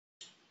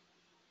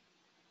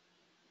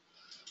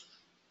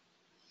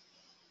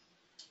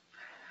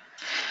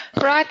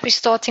Right, we're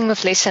starting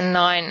with lesson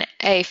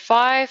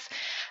 9A5,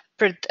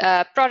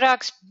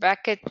 products,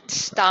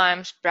 brackets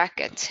times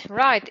bracket.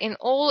 Right, in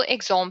all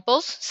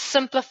examples,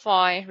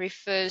 simplify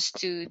refers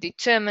to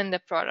determine the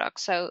product.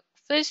 So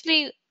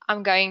firstly,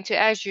 I'm going to,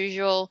 as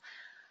usual,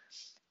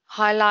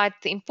 highlight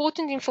the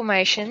important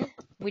information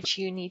which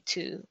you need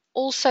to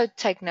also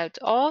take note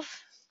of.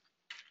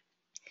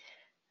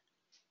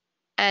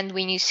 And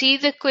when you see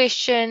the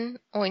question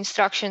or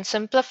instruction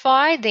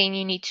simplify, then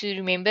you need to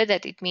remember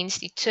that it means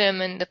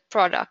determine the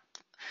product.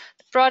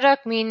 The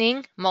product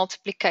meaning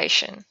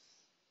multiplication.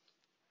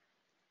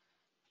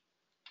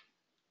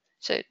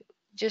 So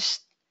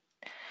just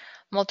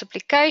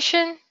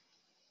multiplication.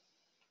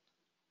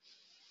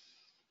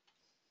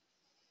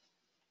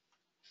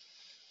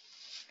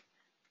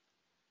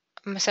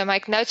 So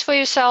make notes for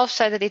yourself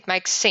so that it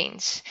makes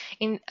sense.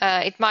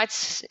 It might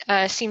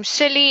seem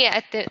silly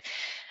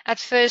at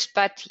first,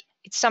 but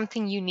it's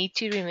something you need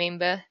to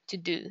remember to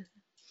do.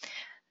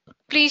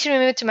 Please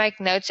remember to make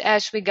notes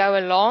as we go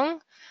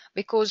along,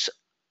 because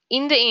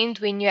in the end,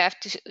 when you have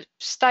to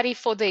study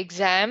for the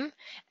exam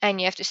and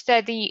you have to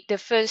study the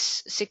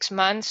first 6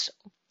 months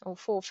or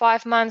 4 or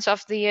 5 months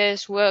of the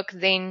year's work,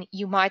 then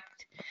you might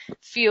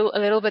feel a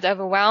little bit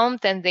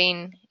overwhelmed and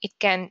then it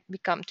can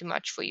become too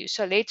much for you.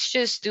 So let's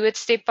just do it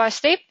step by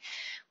step.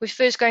 We're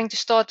first going to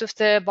start with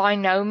the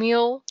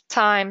binomial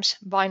times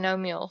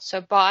binomial.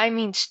 So bi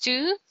means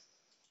 2.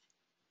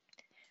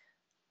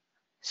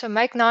 So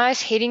make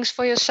nice headings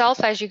for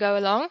yourself as you go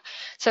along.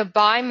 So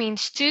bi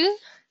means 2.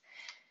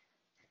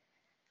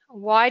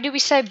 Why do we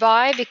say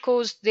bi?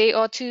 Because there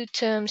are 2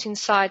 terms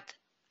inside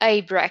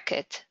a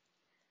bracket.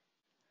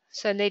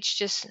 So let's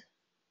just,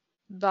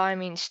 bi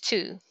means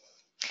 2.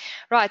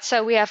 Right,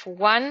 so we have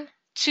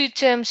 2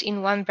 terms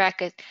in one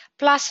bracket.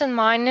 Plus and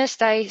minus,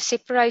 they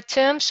separate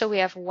terms. So we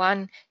have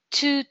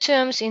 2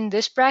 terms in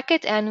this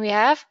bracket, and we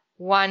have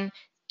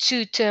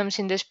 2 terms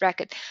in this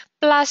bracket.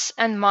 Plus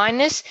and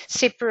minus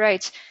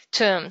separates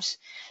terms.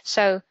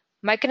 So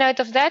make a note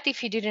of that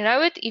if you didn't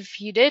know it.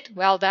 If you did,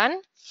 well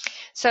done.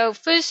 So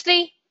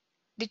firstly,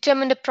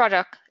 determine the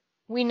product.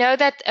 We know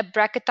that a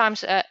bracket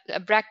times a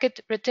bracket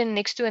written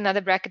next to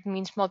another bracket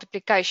means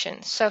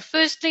multiplication. So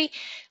firstly,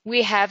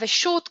 we have a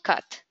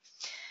shortcut.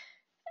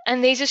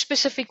 And there's a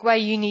specific way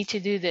you need to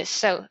do this.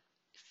 So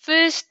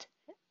first,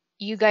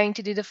 you're going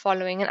to do the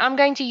following. And I'm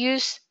going to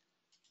use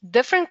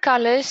different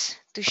colors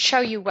to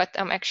show you what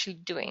I'm actually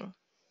doing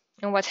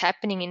and what's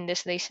happening in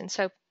this lesson.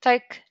 So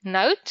take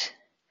note.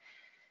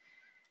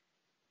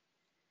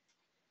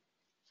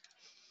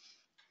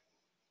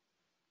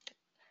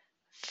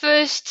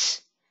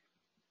 First,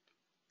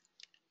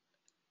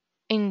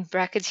 in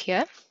brackets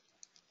here,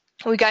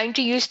 we're going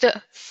to use the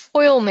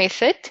FOIL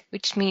method,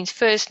 which means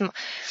first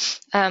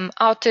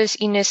outers,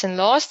 inners, and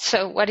last.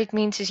 So what it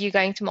means is you're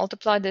going to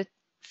multiply the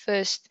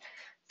first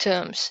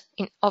terms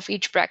of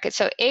each bracket.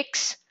 So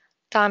x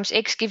times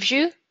x gives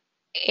you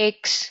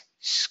x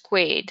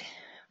squared,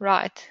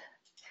 right?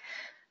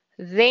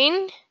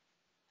 Then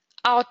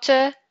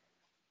outer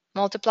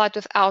multiplied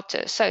with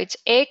outer. So it's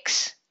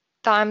x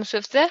times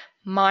with the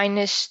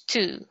minus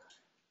 2.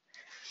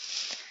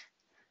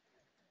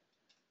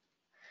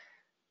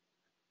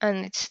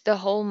 And it's the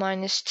whole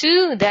minus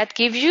 2. That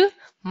gives you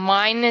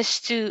minus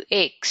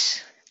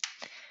 2x.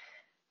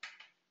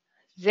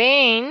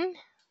 Then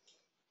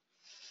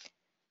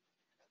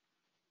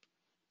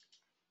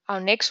our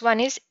next one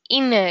is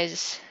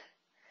inners.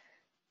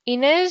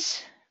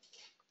 Inners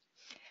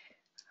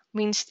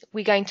means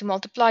we're going to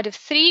multiply the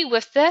 3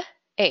 with the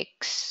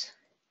x.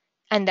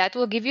 And that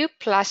will give you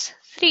plus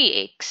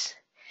 3x.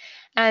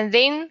 And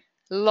then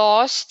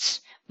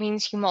lasts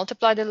means you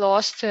multiply the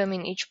last term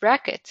in each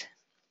bracket.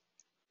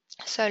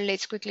 So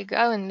let's quickly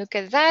go and look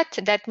at that.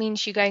 That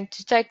means you're going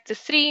to take the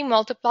 3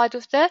 multiplied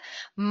with the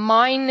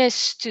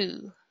minus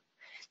 2.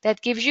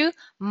 That gives you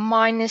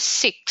minus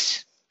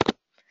 6.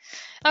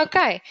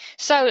 Okay,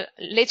 so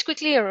let's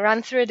quickly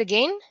run through it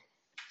again.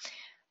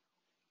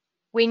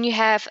 When you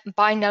have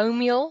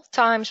binomial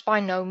times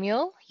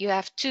binomial, you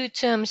have 2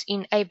 terms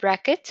in a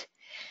bracket.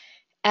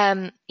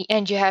 And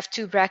you have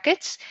 2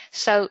 brackets.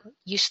 So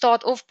you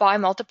start off by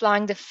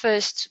multiplying the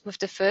first with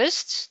the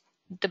first,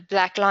 the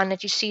black line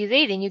that you see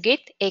there, then you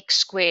get x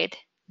squared.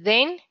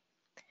 Then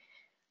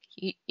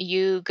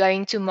you're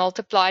going to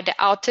multiply the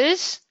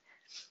outers,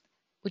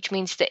 which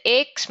means the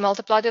x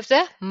multiplied with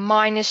the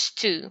minus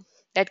 2.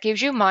 That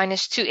gives you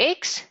minus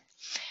 2x.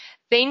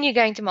 Then you're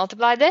going to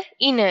multiply the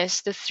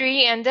inners, the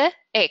 3 and the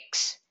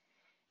x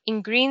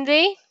in green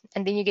there,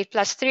 and then you get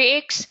plus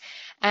 3x,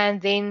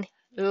 and then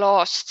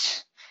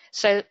last.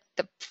 So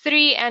the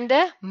 3 and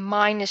the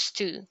minus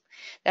 2.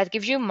 That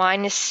gives you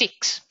minus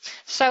 6.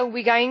 So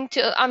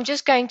I'm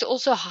just going to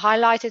also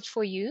highlight it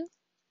for you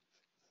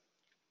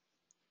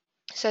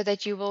so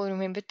that you will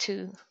remember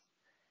to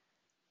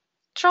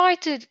try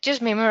to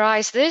just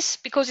memorize this,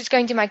 because it's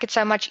going to make it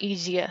so much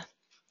easier.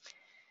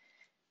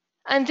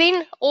 And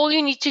then all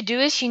you need to do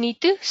is you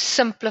need to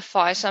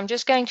simplify. So I'm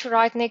just going to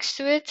write next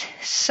to it,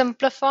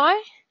 simplify.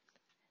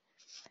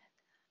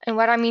 And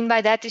what I mean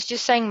by that is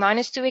just saying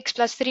minus 2x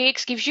plus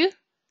 3x gives you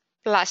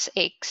plus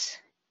x.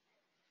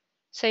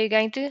 So you're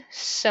going to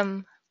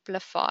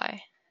simplify.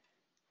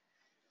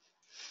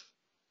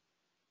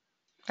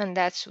 And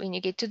that's when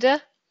you get to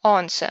the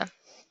answer.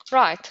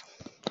 Right.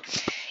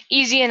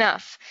 Easy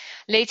enough.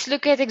 Let's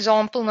look at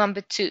example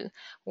number 2.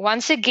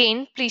 Once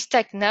again, please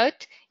take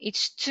note,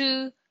 it's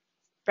 2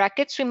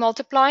 brackets we're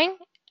multiplying.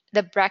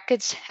 The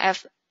brackets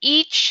have,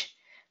 each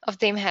of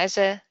them has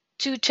a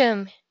 2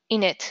 term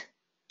in it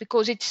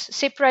because it's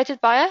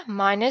separated by a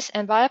minus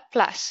and by a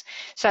plus.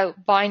 So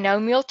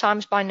binomial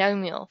times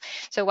binomial.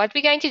 So what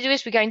we're going to do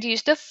is we're going to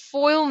use the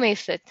FOIL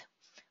method.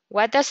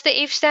 What does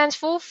the F stands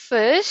for?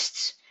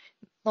 First.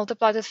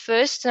 Multiplied with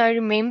first. Now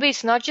remember,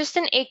 it's not just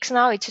an x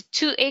now, it's a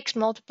 2x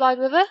multiplied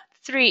with a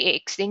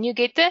 3x. Then you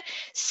get the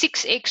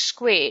 6x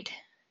squared.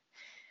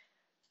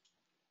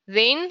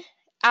 Then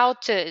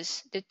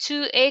outers, the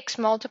 2x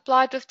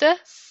multiplied with the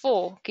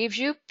 4 gives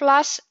you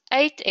plus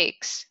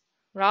 8x,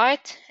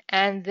 right?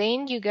 And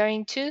then you're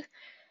going to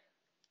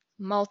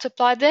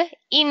multiply the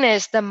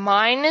inners, the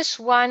minus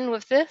 1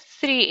 with the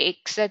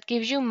 3x. That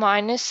gives you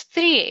minus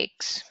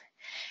 3x.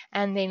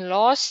 And then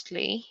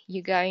lastly,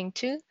 you're going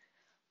to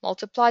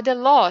multiply the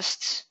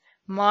lasts.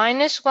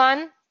 Minus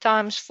 1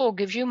 times 4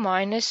 gives you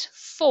minus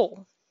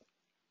 4.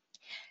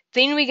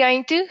 Then we're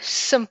going to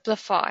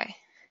simplify.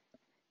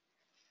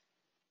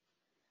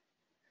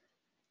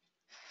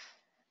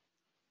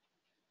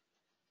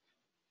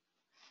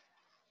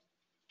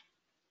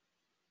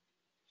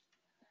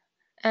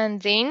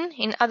 And then,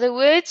 in other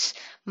words,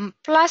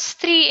 plus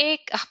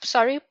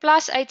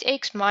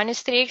 8x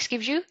minus 3x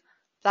gives you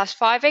plus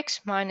 5x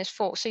minus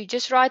 4. So you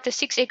just write the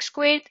 6x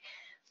squared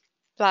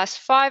plus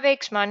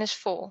 5x minus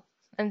 4.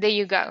 And there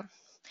you go.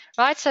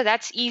 Right, so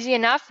that's easy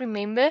enough.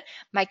 Remember,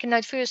 make a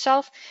note for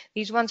yourself.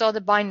 These ones are the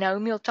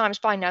binomial times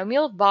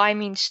binomial. Bi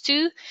means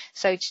 2,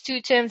 so it's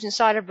 2 terms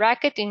inside a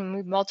bracket, and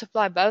we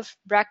multiply both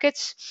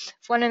brackets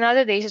with one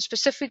another. There's a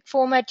specific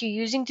format you're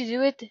using to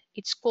do it.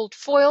 It's called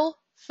FOIL,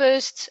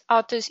 first,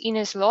 outers,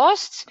 inners,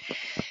 lasts.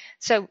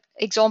 So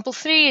example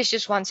 3 is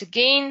just once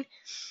again,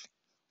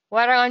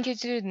 what I want you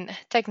to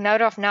take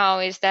note of now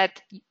is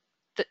that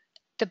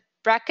the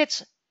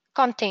brackets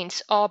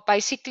contents are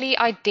basically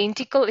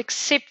identical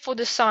except for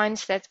the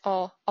signs that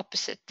are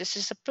opposite. This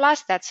is a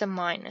plus, that's a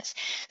minus.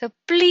 So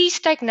please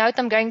take note,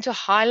 I'm going to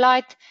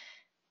highlight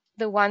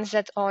the ones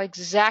that are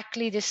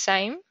exactly the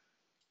same.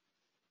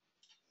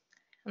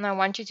 And I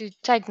want you to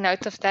take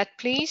note of that,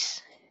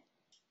 please.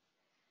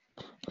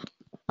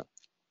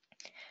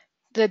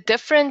 The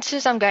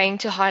differences I'm going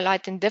to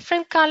highlight in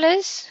different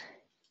colors.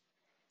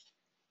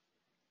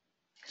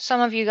 Some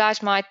of you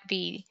guys might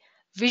be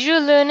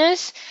visual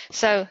learners,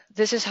 so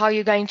this is how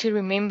you're going to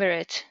remember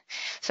it.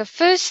 So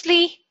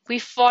firstly, we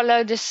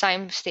follow the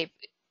same step.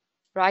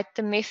 Write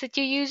the method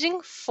you're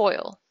using,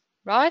 FOIL,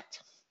 right?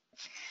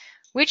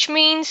 Which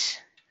means,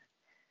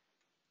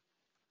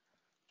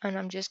 and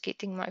I'm just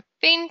getting my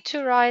pen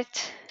to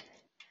write.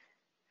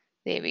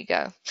 There we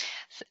go.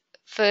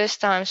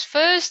 First times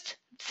first,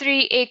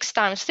 3x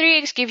times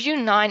 3x gives you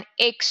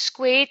 9x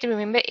squared.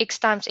 Remember, x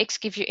times x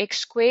gives you x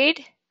squared.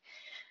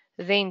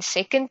 Then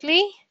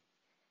secondly,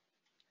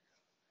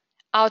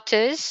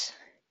 outers,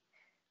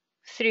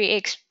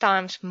 3x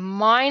times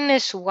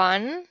minus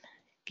 1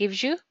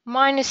 gives you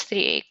minus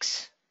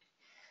 3x.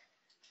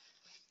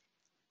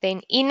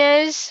 Then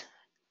inners,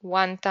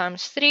 1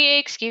 times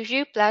 3x gives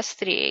you plus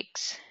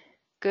 3x.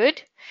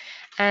 Good.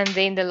 And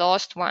then the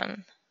last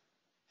one.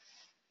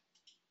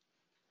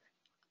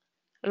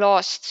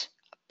 Last,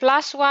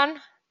 plus 1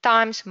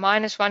 times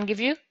minus 1 give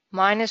you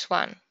minus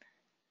 1.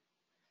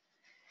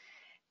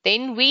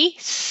 Then we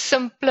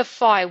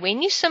simplify.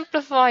 When you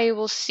simplify, you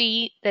will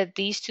see that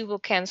these two will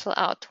cancel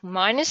out.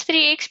 Minus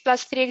 3x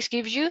plus 3x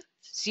gives you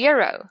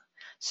 0.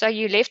 So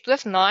you're left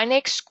with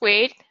 9x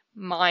squared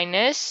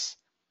minus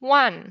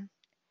 1.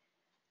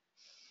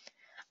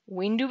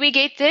 When do we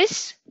get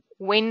this?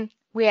 When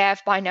we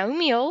have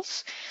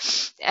binomials,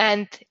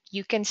 and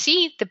you can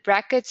see the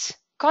brackets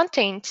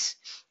contents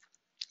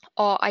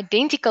are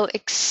identical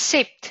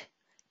except,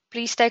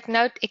 please take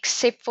note,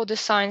 except for the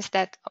signs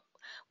that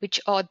which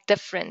are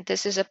different.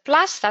 This is a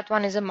plus, that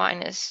one is a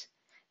minus.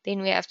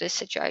 Then we have this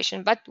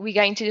situation. But we're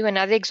going to do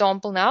another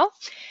example now.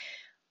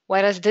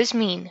 What does this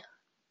mean?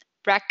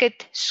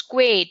 Bracket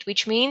squared,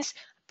 which means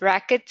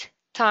bracket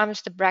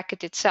times the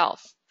bracket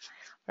itself.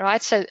 All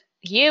right, so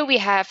here we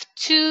have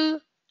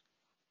 2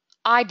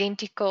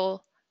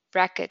 identical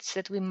brackets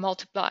that we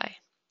multiply.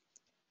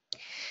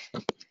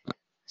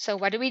 So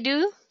what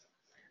do?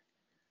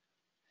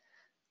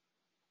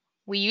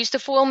 We use the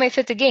FOIL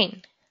method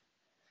again.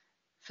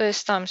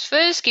 First times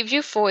first gives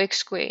you 4x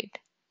squared.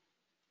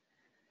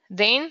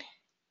 Then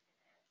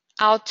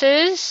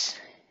outers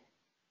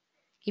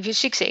give you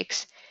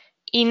 6x.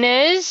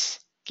 Inners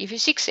give you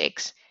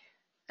 6x.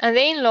 And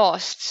then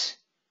lasts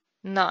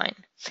 9.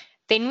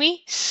 Then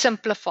we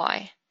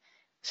simplify.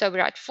 So we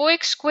write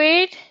 4x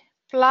squared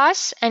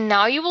plus, and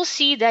now you will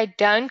see they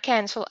don't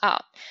cancel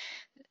out.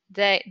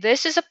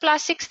 This is a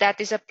plus 6, that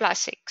is a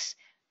plus 6.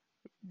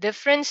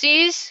 Difference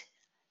is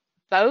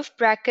both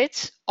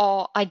brackets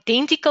are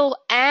identical,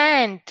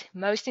 and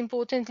most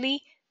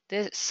importantly,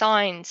 the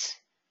signs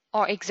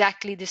are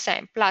exactly the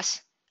same,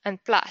 plus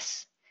and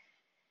plus.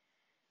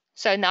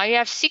 So now you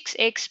have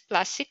 6x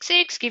plus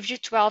 6x gives you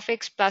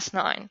 12x plus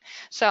 9.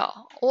 So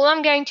all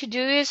I'm going to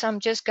do is I'm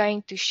just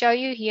going to show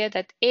you here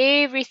that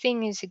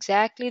everything is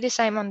exactly the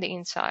same on the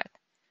inside.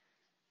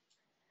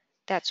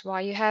 That's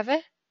why you have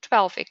a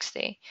 12x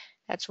there.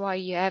 That's why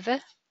you have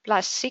a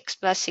plus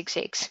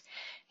 6x.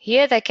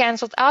 Here they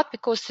cancelled out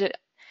because the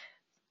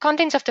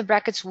contents of the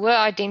brackets were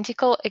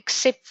identical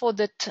except for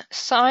the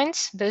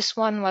signs. This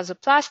one was a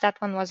plus,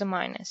 that one was a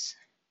minus.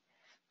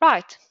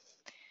 Right.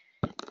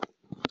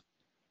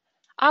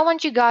 I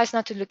want you guys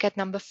now to look at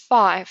number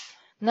 5.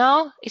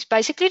 Now, it's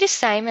basically the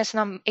same as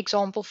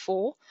example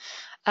 4.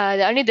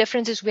 The only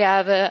difference is we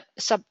have a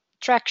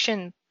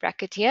subtraction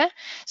bracket here.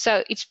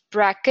 So it's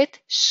bracket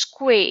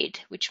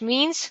squared, which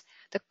means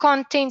the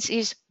contents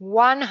is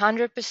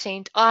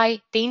 100%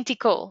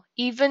 identical,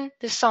 even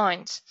the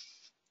signs.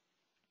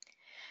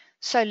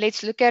 So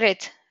let's look at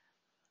it.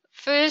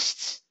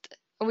 First,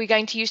 we're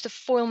going to use the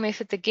FOIL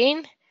method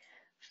again.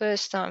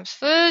 First times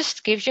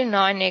first gives you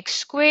 9x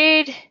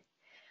squared.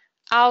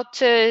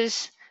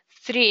 Outers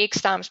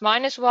 3x times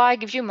minus y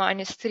gives you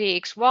minus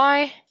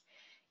 3xy.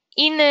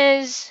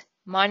 Inners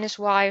minus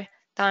y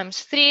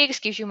times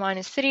 3x gives you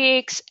minus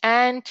 3x.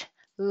 And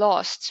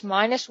lasts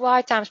minus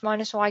y times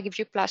minus y gives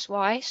you plus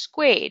y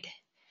squared.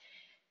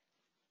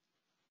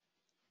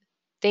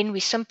 Then we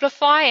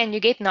simplify and you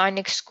get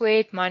 9x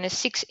squared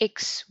minus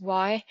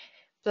 6xy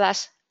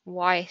plus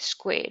y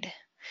squared.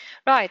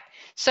 Right,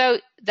 so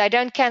they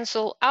don't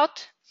cancel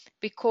out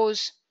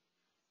because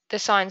the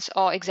signs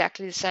are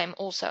exactly the same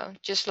also,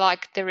 just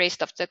like the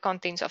rest of the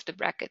contents of the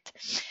bracket.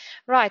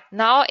 Right,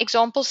 now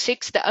example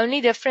 6, the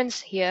only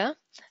difference here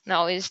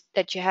now is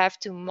that you have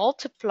to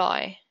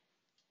multiply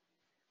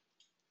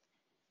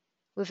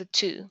with a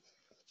 2.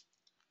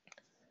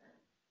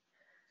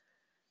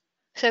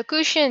 So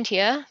quotient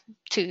here,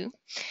 2,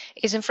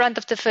 is in front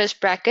of the first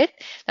bracket.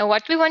 Now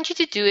what we want you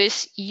to do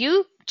is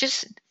you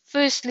just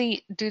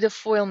firstly do the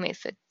FOIL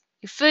method.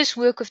 You first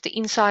work with the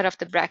inside of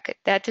the bracket.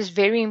 That is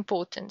very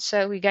important.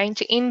 So we're going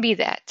to NB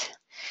that.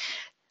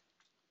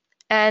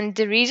 And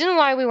the reason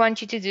why we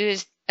want you to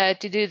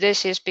do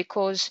this is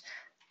because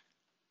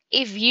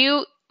if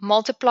you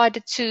multiply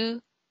the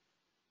 2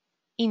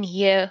 in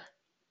here,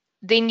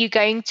 then you're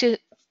going to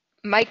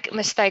make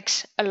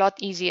mistakes a lot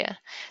easier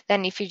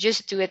than if you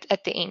just do it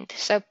at the end.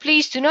 So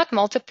please do not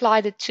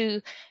multiply the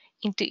 2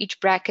 into each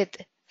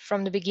bracket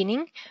from the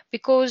beginning,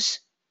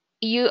 because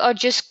you are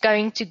just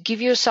going to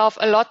give yourself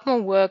a lot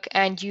more work,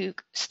 and you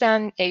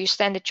stand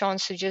a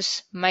chance to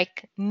just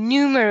make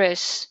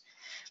numerous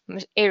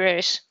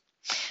errors.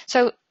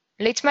 So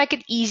let's make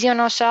it easy on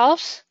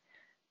ourselves.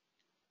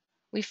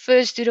 We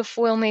first do the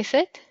FOIL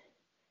method.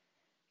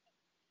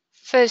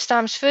 First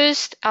times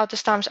first,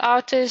 outers times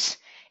outers,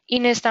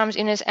 inners times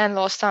inners, and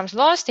last times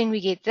last. Then we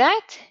get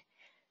that.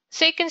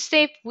 Second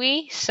step,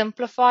 we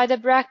simplify the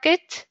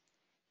bracket.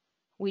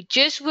 We're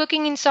just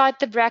working inside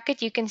the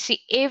bracket. You can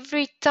see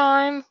every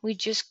time we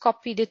just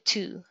copy the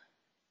 2.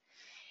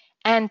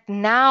 And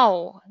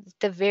now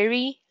the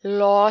very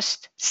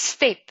last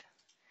step,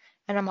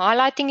 and I'm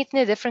highlighting it in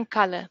a different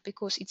color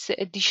because it's the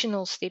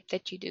additional step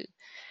that you do.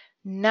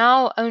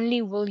 Now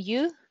only will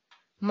you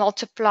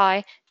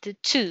multiply the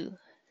 2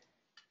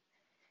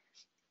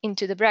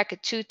 into the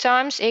bracket. 2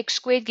 times x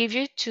squared gives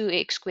you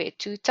 2x squared.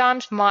 2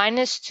 times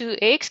minus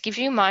 2x gives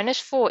you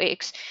minus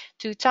 4x.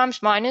 2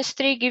 times minus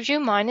 3 gives you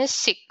minus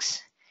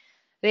 6.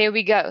 There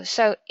we go.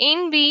 So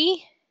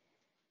NB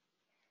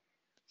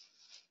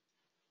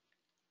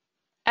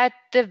at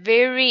the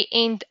very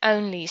end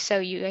only. So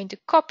you're going to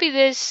copy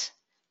this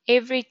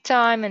every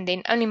time and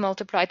then only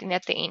multiply it in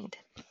at the end.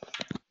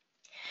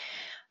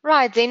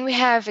 Right, then we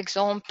have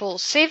example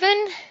 7.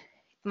 It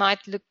might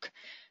look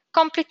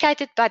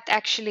complicated, but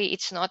actually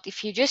it's not.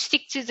 If you just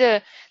stick to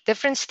the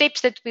different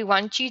steps that we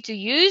want you to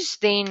use,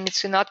 then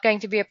it's not going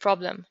to be a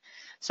problem.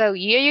 So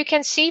here you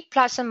can see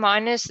plus and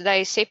minus,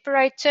 they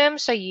separate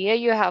terms. So here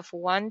you have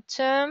one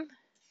term,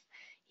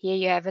 here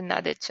you have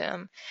another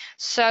term.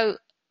 So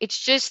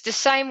it's just the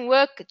same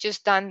work,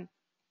 just done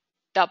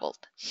doubled.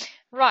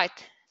 Right.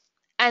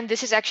 And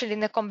this is actually in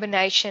the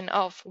combination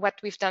of what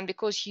we've done,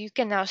 because you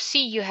can now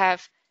see you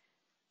have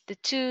the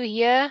 2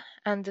 here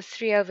and the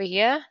 3 over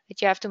here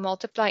that you have to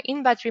multiply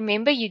in, but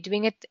remember you're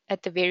doing it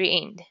at the very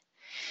end.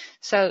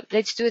 So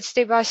let's do it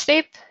step by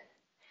step.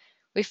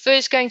 We're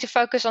first going to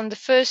focus on the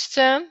first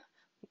term,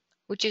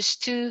 which is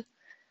 2,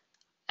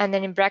 and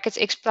then in brackets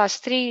x plus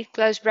 3,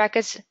 close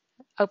brackets,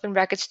 open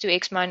brackets,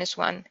 2x minus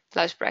 1,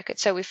 close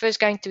brackets. So we're first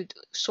going to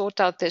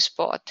sort out this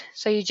part.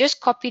 So you just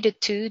copy the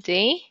 2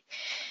 there,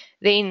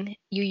 then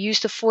you use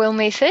the FOIL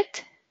method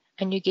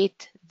and you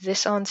get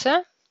this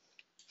answer.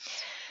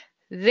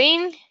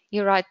 Then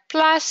you write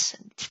plus,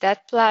 it's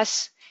that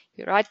plus,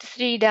 you write the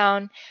 3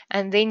 down,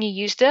 and then you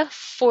use the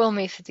FOIL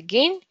method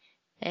again,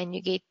 and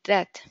you get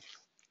that.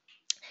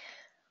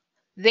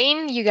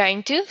 Then you're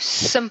going to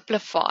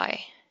simplify.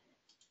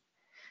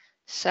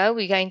 So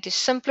we're going to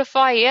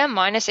simplify here.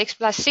 Minus x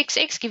plus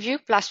 6x gives you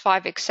plus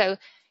 5x. So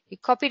you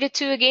copy the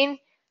 2 again.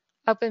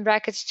 Open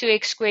brackets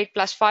 2x squared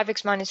plus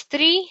 5x minus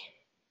 3.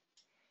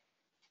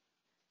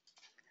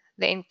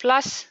 Then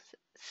plus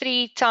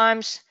 3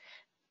 times,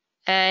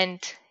 and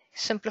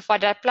simplify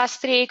that, plus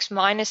 3x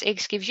minus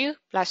x gives you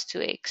plus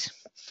 2x.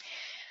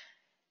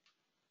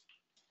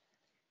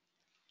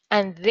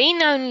 And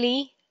then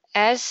only,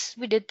 as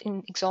we did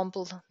in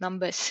example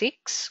number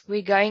 6,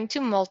 we're going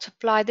to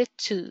multiply the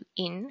 2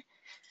 in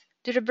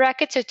to the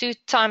bracket. So 2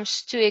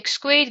 times 2x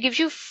squared gives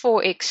you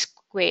 4x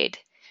squared.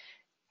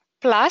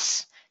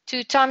 Plus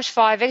 2 times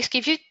 5x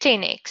gives you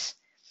 10x.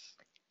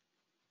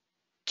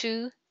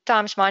 2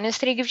 times minus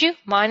 3 gives you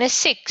minus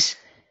 6.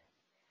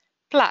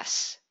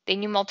 Plus,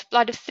 then you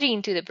multiply the 3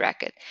 into the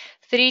bracket.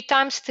 3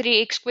 times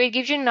 3x squared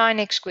gives you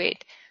 9x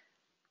squared.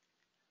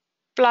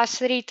 Plus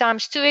 3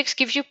 times 2x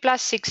gives you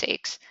plus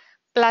 6x.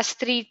 Plus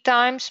 3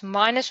 times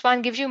minus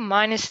 1 gives you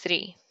minus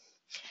 3.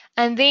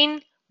 And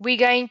then we're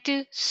going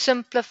to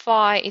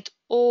simplify it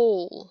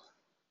all.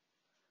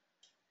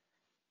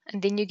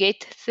 And then you get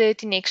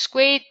 13x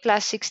squared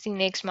plus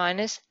 16x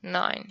minus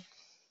 9.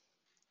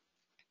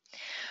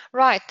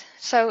 Right,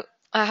 so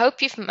I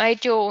hope you've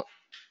made your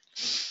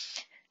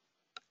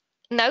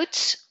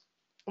notes.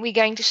 We're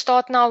going to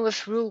start now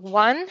with rule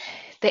 1,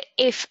 the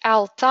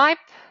FL type.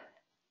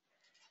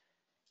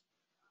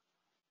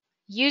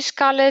 Use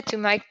color to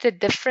make the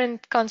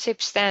different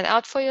concepts stand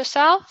out for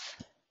yourself.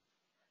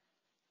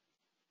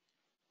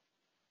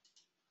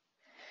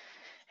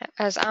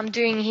 As I'm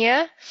doing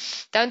here.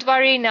 Don't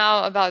worry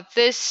now about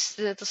this,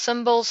 the little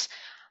symbols.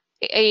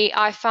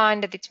 I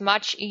find that it's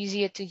much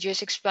easier to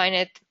just explain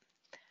it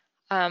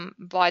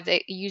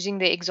by using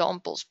the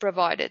examples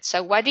provided.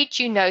 So what did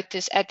you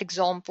notice at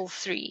example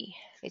 3?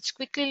 Let's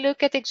quickly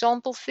look at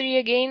example 3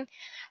 again.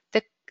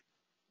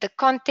 The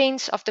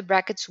contents of the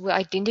brackets were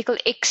identical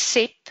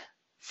except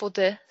for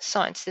the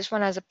signs. This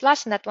one has a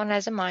plus and that one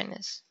has a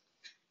minus.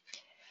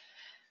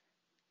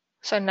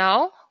 So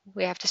now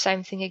we have the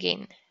same thing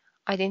again.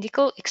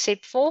 Identical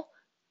except for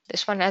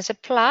this one has a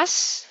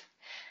plus,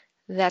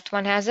 that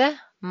one has a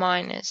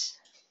minus.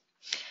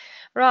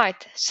 Right,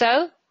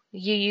 so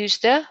you use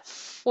the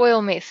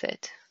FOIL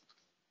method,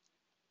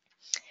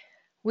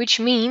 which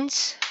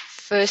means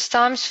first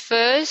times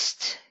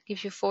first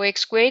gives you 4x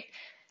squared.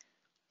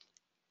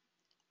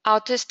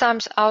 Outers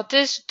times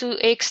outers,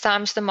 2x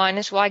times the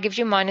minus y gives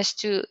you minus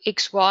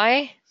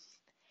 2xy.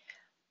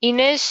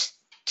 Inners,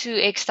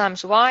 2x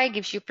times y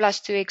gives you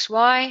plus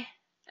 2xy.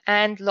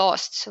 And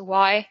lasts,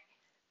 y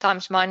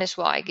times minus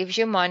y gives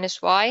you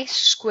minus y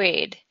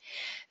squared.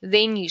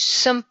 Then you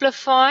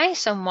simplify,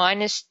 so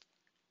minus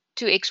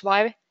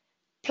 2xy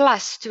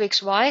plus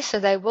 2xy, so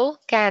they will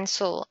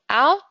cancel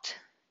out.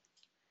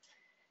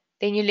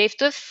 Then you're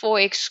left with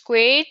 4x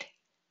squared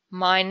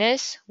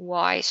minus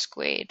y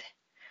squared.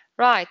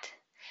 Right,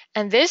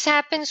 and this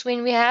happens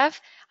when we have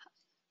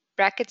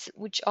brackets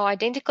which are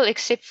identical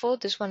except for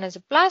this one has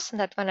a plus and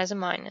that one has a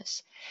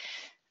minus.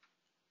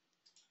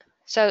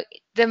 So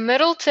the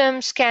middle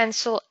terms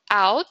cancel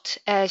out,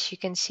 as you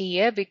can see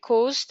here,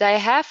 because they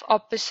have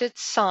opposite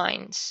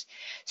signs.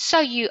 So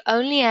you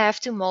only have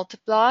to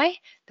multiply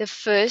the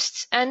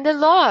firsts and the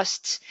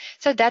lasts.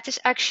 So that is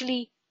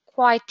actually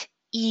quite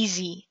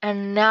easy.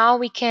 And now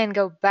we can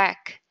go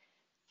back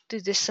to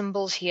the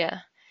symbols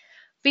here.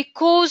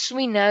 Because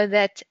we know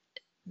that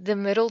the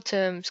middle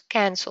terms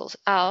cancels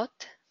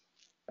out,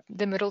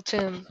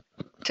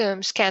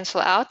 terms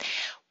cancel out,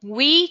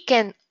 we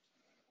can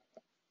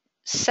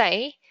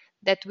say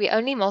that we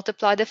only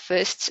multiply the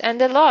firsts and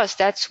the last.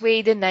 That's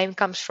where the name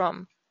comes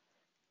from.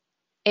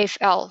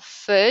 FL,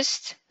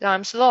 first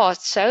times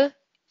last. So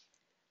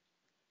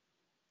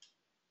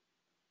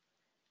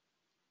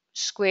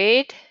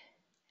squared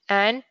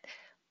and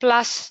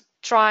plus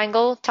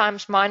triangle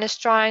times minus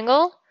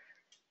triangle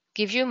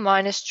give you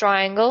minus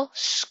triangle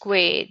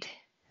squared.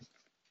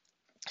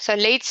 So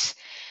let's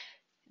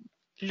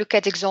look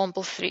at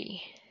example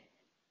 3.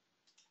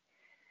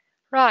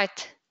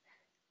 Right.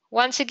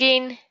 Once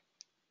again,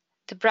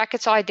 the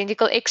brackets are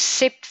identical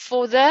except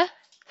for the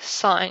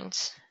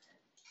signs.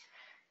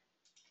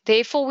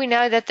 Therefore, we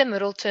know that the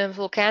middle terms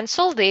will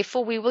cancel.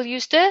 Therefore, we will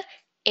use the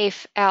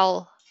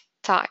FL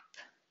type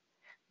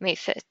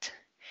method.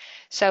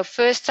 So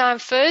first time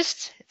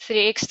first,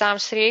 3x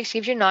times 3x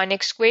gives you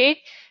 9x squared.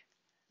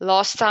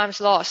 Last times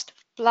last.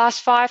 Plus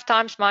 5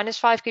 times minus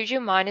 5 gives you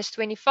minus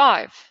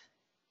 25.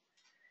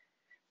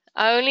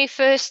 Only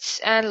firsts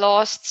and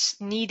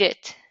lasts needed.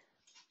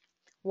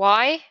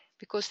 Why?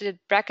 Because the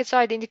brackets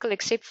are identical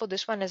except for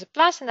this one has a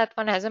plus and that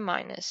one has a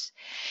minus.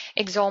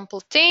 Example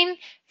 10,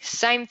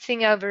 same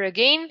thing over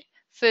again.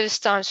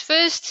 First times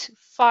first,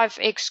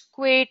 5x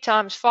squared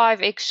times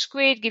 5x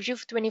squared gives you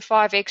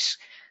 25x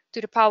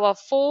to the power of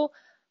 4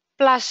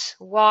 plus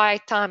y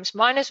times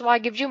minus y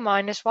gives you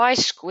minus y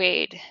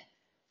squared.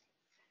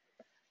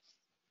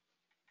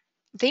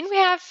 Then we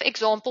have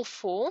example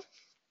 4,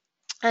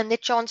 and the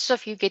chances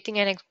of you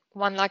getting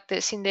one like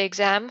this in the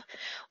exam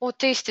or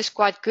test is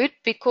quite good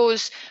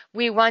because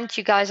we want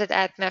you guys at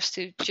AdMaths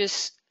to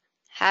just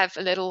have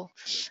a little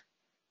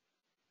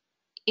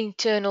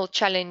internal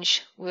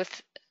challenge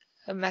with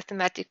a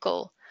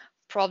mathematical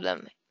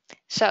problem.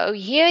 So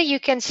here you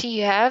can see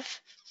you have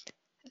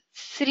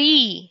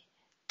 3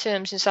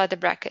 terms inside the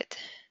bracket,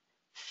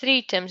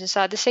 3 terms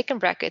inside the second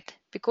bracket,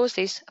 because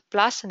there's a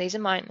plus and there's a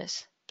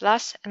minus,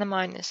 plus and a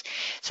minus.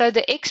 So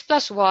the x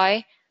plus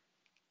y,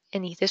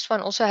 and this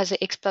one also has an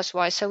x plus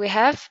y. So we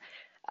have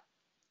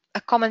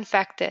a common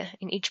factor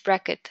in each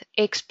bracket,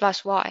 x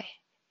plus y.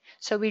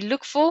 So we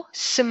look for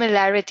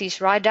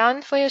similarities. Write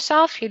down for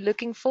yourself, you're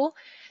looking for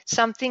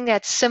something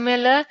that's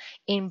similar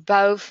in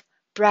both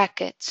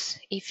brackets.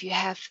 If you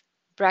have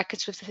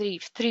brackets with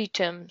three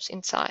terms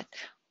inside,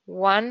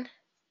 1,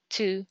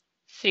 2,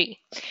 3,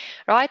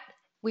 right?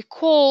 We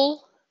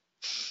call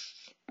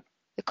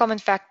the common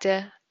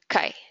factor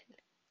k.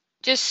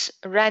 Just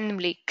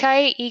randomly,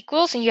 k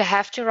equals, and you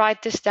have to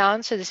write this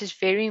down, so this is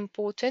very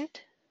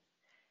important.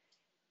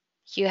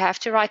 You have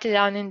to write it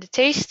down in the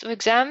test or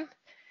exam.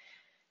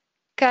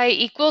 K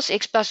equals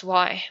x plus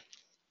y.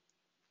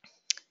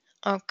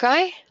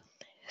 Okay,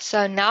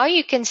 so now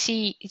you can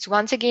see it's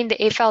once again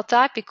the FL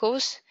type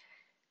because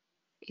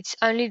it's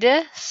only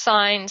the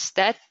signs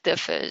that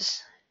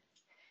differs.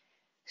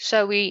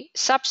 So we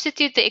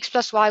substitute the x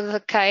plus y with a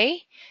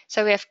k.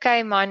 So we have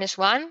k minus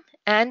 1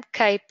 and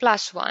k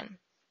plus 1.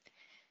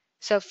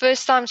 So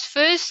first times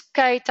first,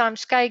 k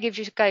times k gives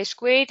you k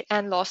squared,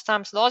 and last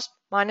times last,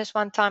 minus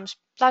 1 times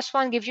plus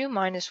 1 gives you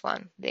minus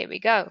 1. There we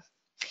go.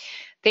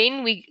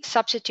 Then we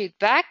substitute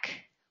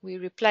back. We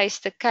replace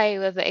the k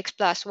with the x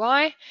plus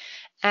y,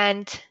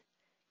 and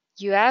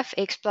you have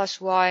x plus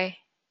y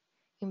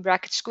in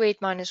bracket squared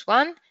minus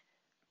 1.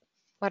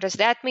 What does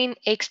that mean?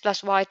 X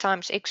plus y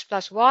times x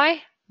plus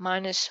y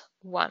minus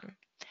 1.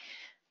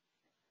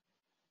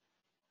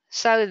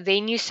 So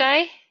then you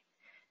say,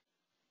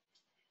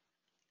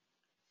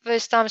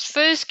 first times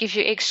first gives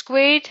you x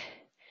squared.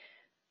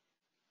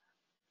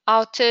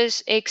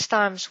 Outers x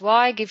times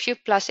y gives you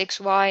plus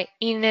xy.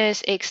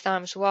 Inners x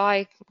times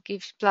y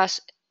gives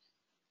plus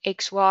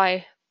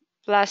xy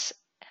plus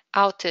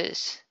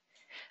outers.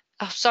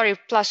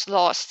 Plus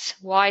lasts.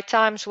 Y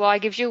times y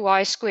gives you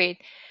y squared.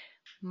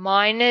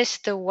 Minus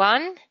the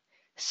 1.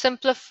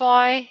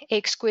 Simplify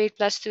x squared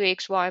plus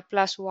 2xy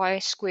plus y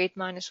squared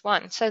minus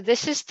 1. So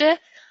this is the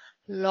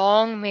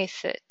long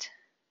method.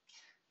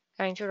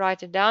 I'm going to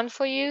write it down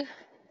for you.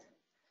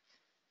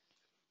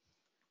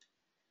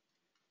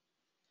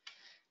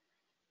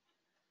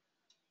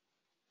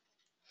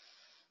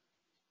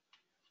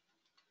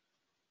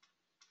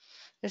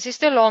 This is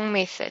the long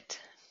method.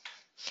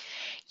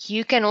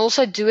 You can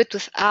also do it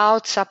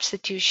without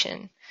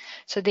substitution.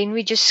 So then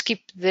we just skip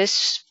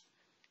this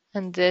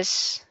and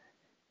this.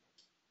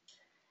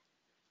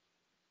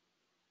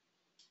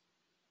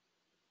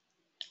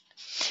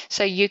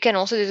 So you can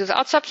also do it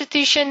without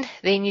substitution.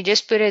 Then you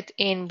just put it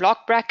in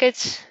block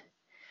brackets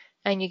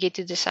and you get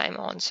to the same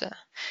answer.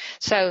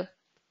 So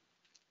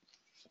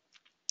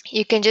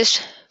you can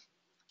just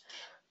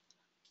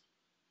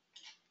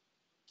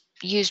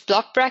use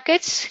block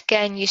brackets.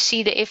 Can you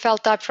see the FL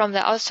type from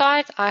the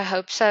outside? I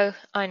hope so.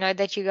 I know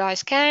that you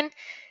guys can.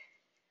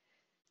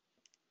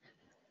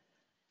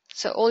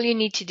 So all you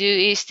need to do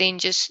is then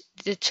just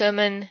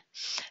determine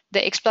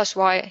the x plus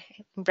y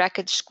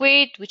bracket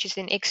squared, which is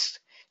then x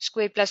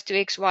squared plus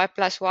 2xy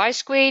plus y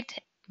squared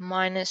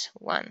minus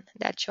 1.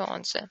 That's your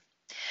answer.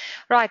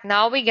 Right,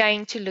 now we're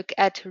going to look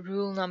at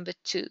rule number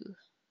 2.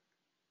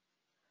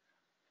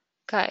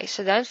 Okay,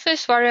 so don't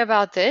first worry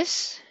about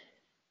this.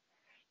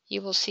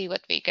 You will see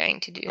what we're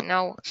going to do.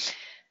 Now,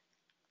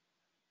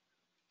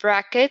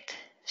 bracket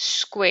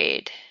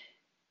squared.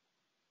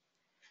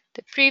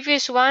 The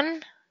previous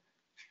one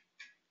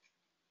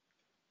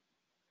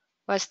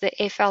was the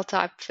FL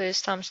type,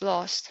 first times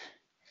last.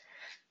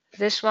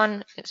 This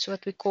one is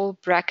what we call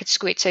bracket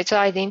squared. So it's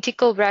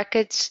identical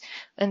brackets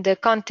and the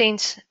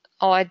contents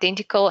are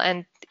identical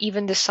and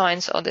even the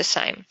signs are the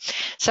same.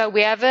 So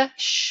we have a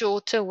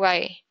shorter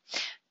way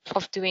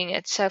of doing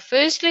it. So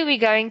firstly, we're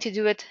going to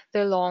do it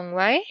the long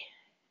way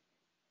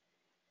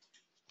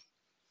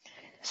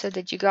so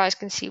that you guys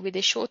can see where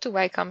the shorter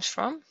way comes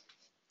from.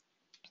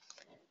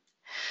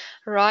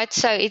 Right,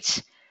 so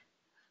it's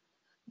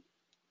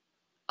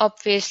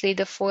obviously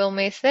the FOIL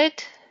method.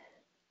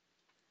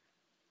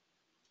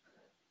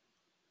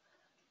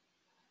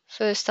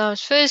 First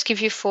times first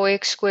gives you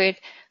 4x squared.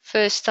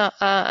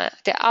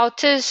 The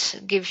outers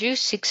gives you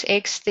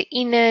 6x, the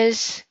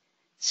inners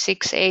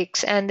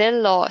 6x, and the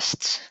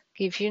lasts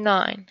give you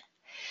 9.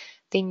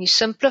 Then you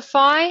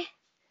simplify.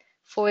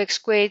 4x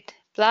squared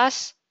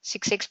plus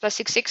 6x plus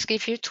 6x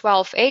gives you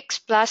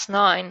 12x plus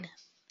 9.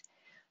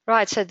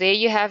 Right, so there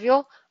you have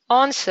your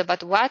answer.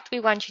 But what we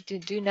want you to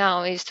do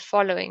now is the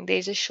following.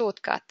 There's a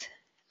shortcut.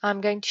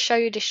 I'm going to show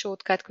you the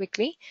shortcut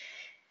quickly.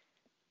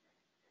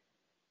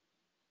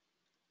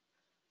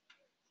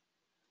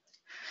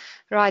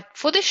 Right,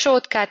 for the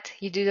shortcut,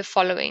 you do the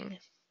following.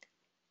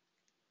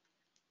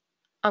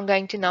 I'm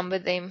going to number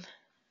them.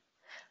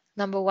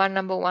 Number 1,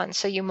 number 1.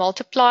 So you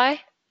multiply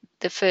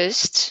the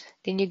first,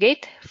 then you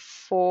get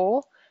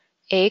 4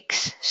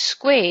 x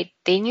squared.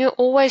 Then you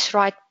always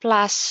write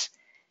plus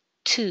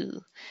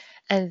 2.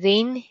 And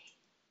then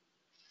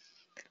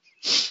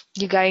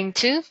you're going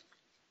to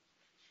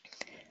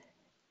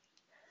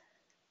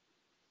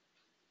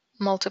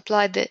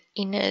multiply the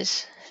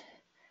inners.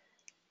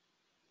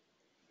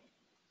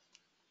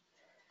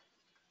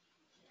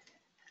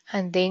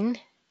 And then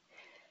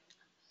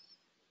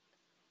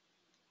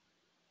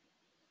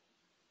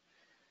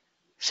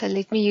so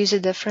let me use a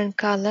different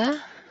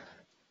color.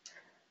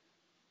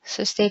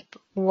 So step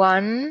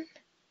 1,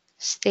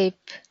 step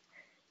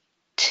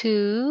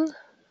 2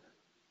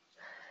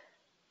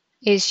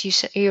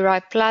 is you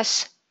write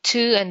plus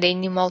 2 and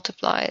then you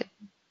multiply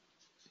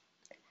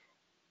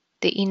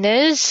the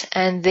inners,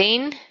 and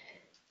then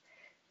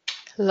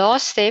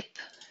last step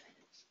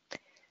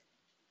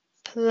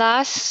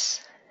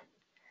plus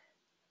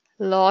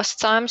last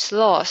times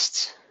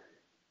last.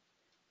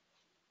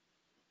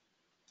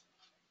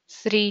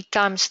 3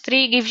 times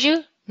 3 gives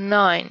you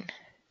 9.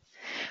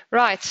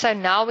 Right, so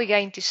now we're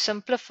going to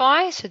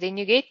simplify. So then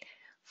you get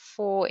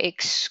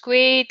 4x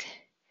squared.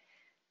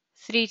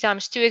 3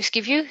 times 2x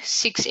give you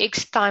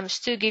 6x times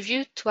 2 gives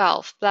you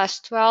 12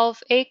 plus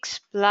 12x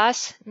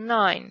plus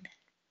 9.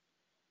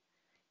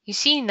 You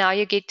see, now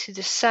you get to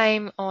the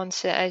same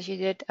answer as you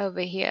did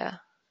over here.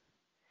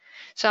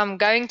 So I'm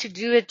going to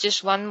do it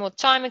just one more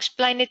time,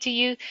 explain it to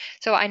you.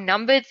 So I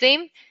numbered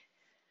them.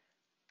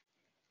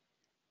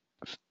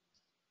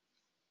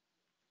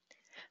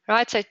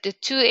 Right, so the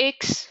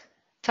 2x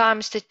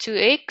times the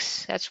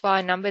 2x, that's why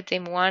I numbered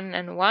them 1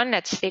 and 1.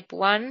 That's step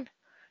 1.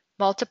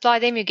 Multiply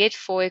them, you get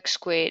 4x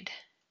squared.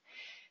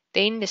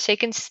 Then the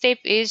second step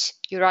is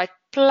you write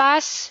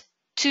plus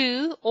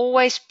 2,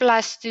 always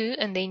plus 2,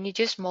 and then you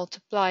just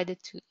multiply the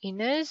two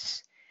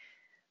inners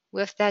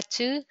with that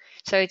 2.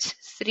 So it's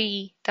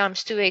 3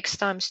 times 2x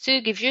times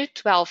 2 gives you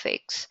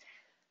 12x.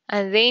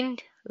 And then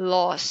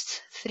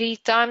last, 3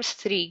 times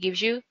 3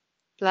 gives you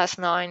plus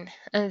 9.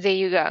 And there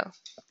you go.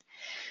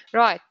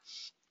 Right.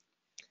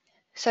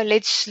 So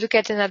let's look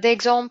at another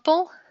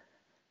example.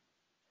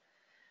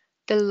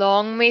 The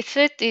long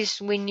method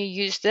is when you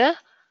use the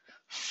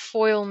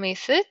FOIL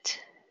method,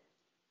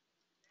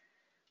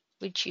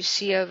 which you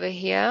see over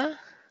here.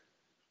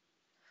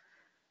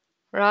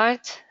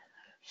 Right?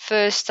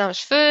 First times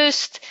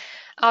first,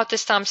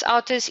 outers times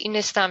outers,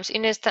 inners times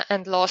inners,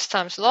 and last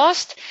times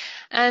last.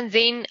 And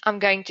then I'm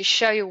going to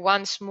show you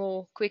once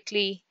more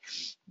quickly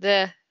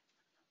the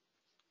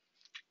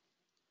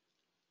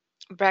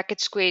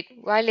bracket squared.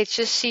 Well, let's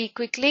just see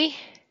quickly.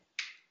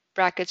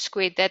 Bracket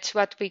squared, that's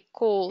what we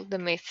call the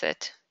method.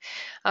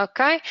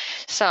 Okay,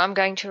 so I'm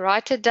going to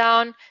write it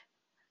down.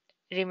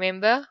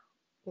 Remember,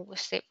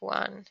 step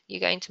 1,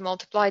 you're going to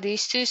multiply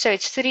these two. So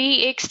it's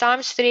 3x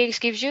times 3x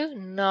gives you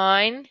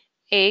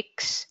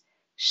 9x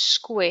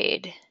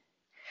squared.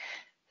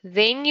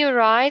 Then you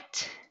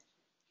write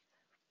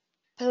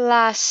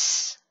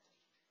plus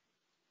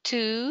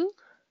 2,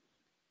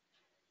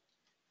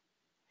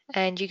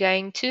 and you're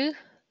going to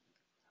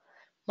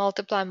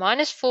multiply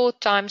minus 4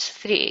 times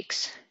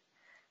 3x.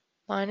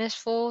 Minus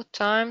 4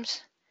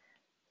 times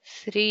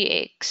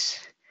 3x.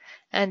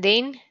 And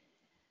then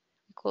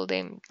we call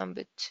them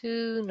number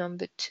 2,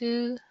 number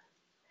 2.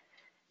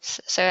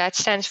 So that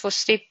stands for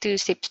step 2,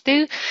 step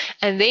 2.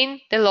 And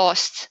then the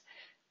last.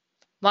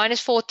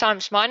 Minus 4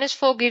 times minus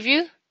 4 give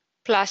you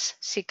plus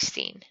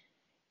 16.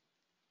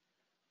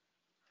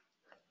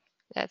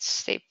 That's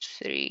step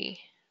 3.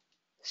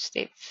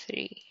 Step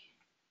 3.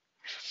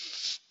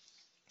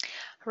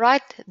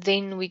 Right,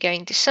 then we're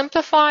going to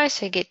simplify.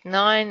 So you get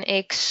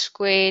 9x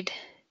squared.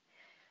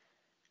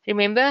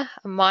 Remember,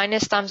 a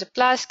minus times a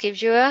plus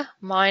gives you a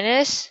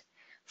minus.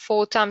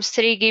 4 times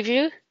 3 gives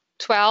you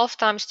 12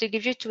 times 2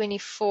 gives you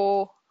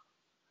 24.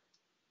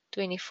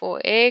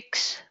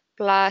 24x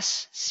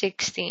plus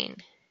 16.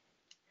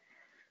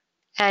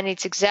 And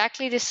it's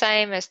exactly the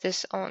same as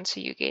this answer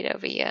you get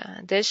over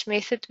here. This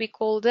method we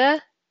call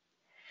the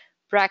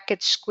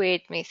bracket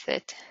squared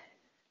method,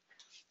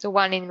 the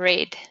one in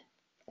red.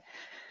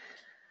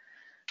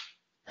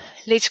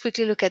 Let's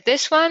quickly look at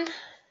this one.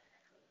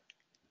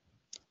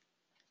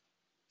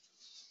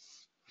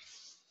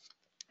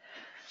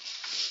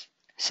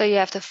 So you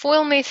have the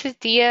FOIL method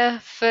here,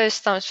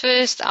 first times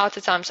first, outer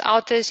times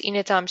outers,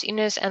 inner times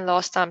inners, and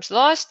last times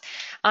last.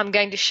 I'm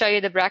going to show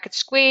you the bracket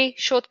square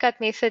shortcut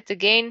method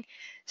again.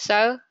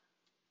 So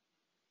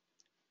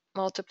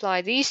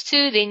multiply these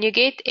two, then you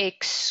get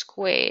x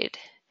squared.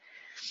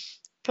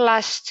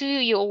 Plus 2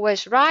 you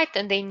always write,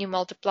 and then you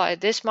multiply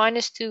this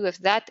minus 2 with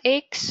that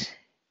x.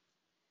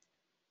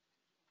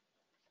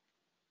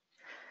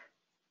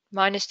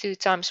 Minus 2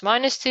 times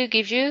minus 2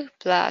 gives you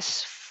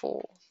plus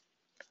 4.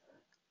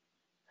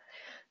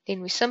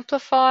 Then we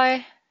simplify.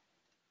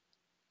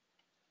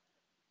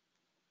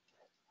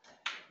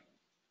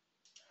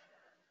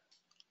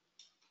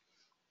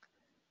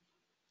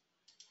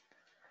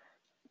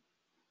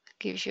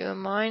 Gives you a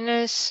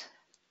minus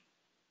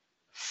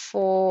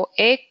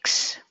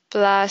 4x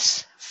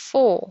plus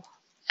 4.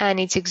 And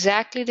it's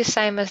exactly the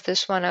same as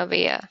this one over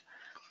here.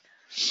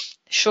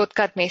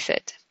 Shortcut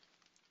method.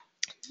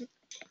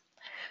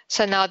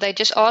 So now they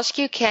just ask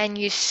you, can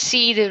you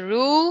see the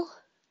rule?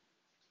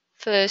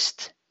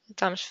 First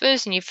times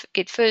first, and you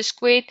get first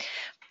squared.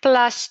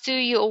 Plus 2,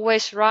 you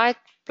always write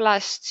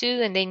plus 2,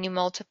 and then you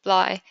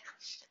multiply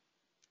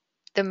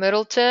the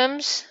middle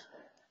terms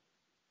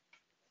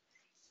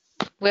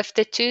with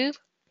the 2,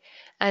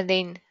 and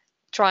then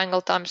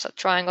triangle times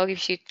triangle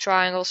gives you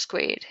triangle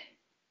squared.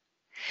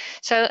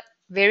 So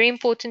very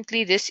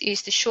importantly, this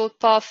is the short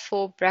path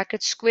for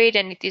bracket squared,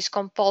 and it is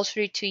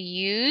compulsory to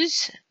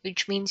use,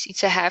 which means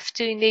it's a have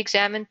to in the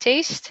exam and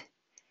test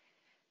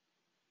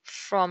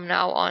from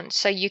now on.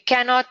 So you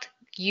cannot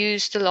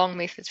use the long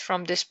methods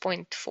from this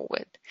point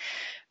forward.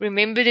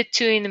 Remember the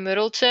 2 in the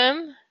middle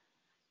term,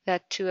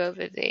 that 2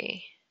 over there.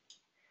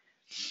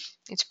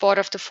 It's part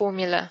of the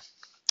formula.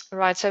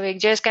 Right, so we're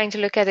just going to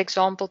look at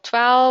example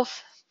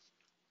 12.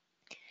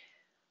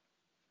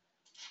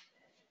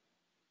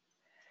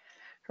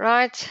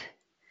 Right,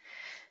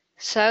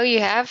 so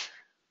you have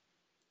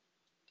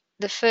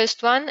the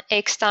first one,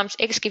 x times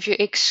x gives you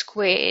x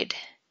squared.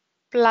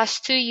 Plus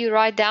 2 you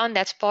write down,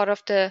 that's part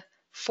of the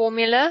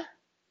formula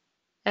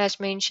as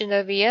mentioned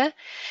over here.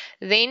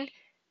 Then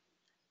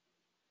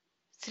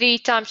 3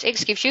 times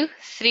x gives you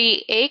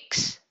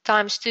 3x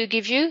times 2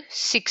 gives you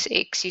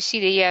 6x. You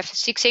see that you have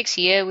 6x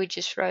here, we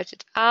just wrote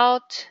it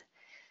out.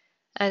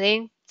 And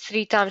then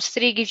 3 times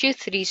 3 gives you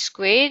 3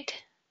 squared.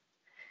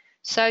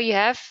 So you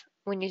have,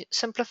 when you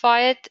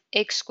simplify it,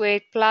 x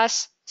squared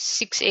plus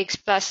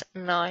 6x plus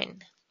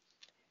 9.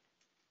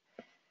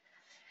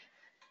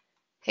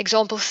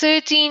 Example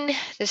 13,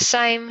 the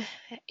same,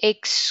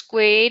 x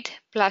squared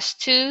plus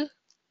 2,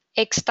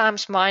 x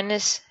times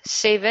minus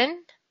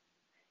 7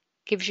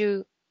 gives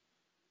you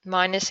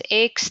minus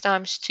x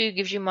times 2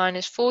 gives you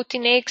minus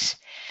 14x,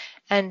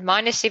 and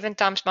minus 7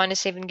 times minus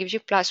 7 gives you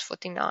plus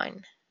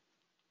 49.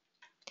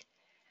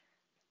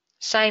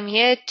 Same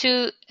here,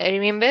 2,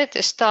 remember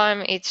this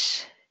time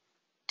it's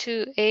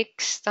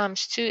 2x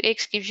times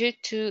 2x gives you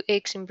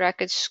 2x in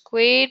brackets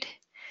squared,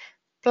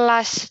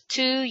 plus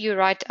 2, you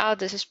write out,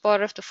 this is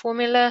part of the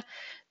formula,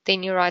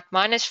 then you write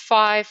minus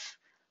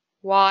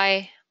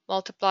 5y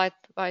multiplied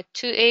by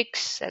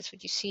 2x, that's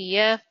what you see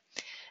here,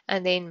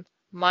 and then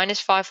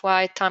minus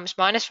 5y times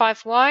minus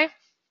 5y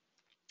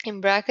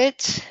in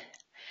brackets.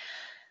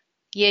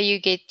 Here you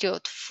get your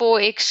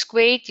 4x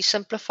squared, you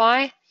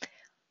simplify,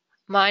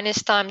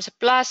 minus times a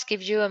plus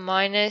gives you a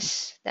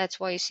minus, that's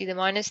why you see the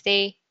minus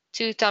there.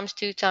 2 times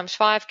 2 times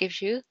 5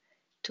 gives you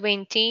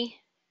 20xy.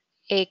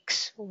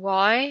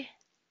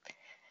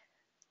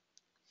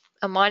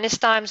 A minus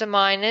times a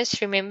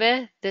minus,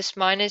 remember this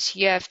minus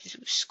you have to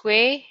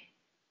square,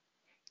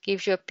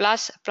 gives you a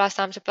plus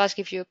times a plus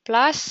gives you a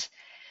plus,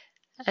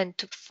 and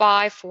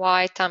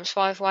 5y times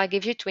 5y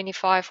gives you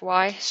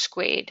 25y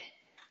squared.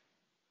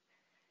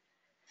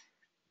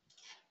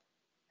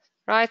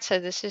 Right, so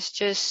this is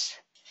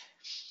just,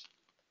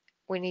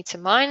 we need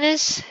some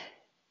minus,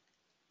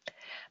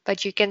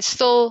 but you can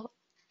still,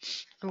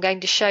 I'm going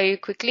to show you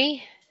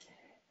quickly.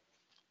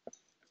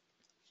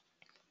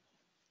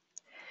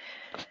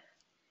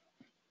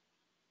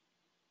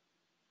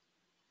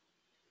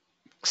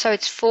 So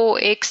it's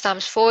 4x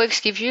times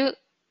 4x gives you,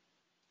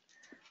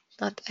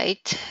 not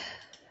 8,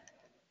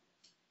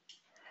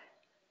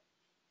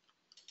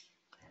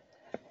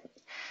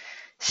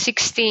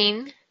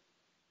 16x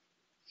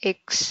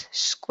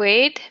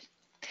squared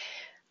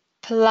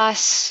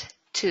plus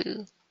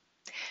 2.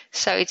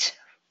 So it's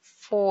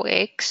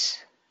 4x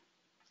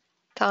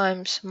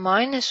times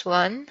minus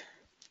 1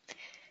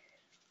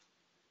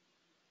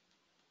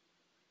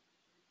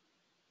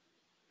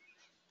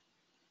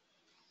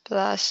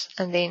 plus,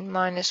 and then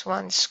minus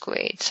 1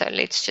 squared. So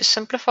let's just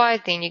simplify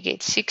it. Then you get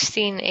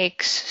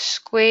 16x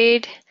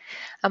squared.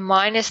 A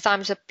minus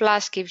times a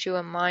plus gives you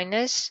a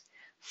minus.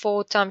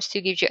 4 times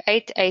 2 gives you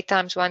 8. 8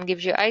 times 1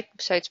 gives you 8.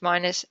 So it's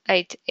minus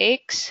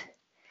 8x.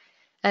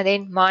 And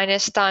then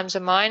minus times a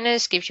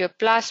minus gives you a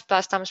plus.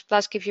 Plus times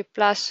plus gives you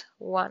plus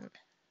 1.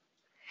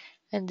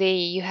 And there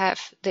you have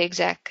the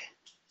exact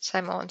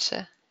same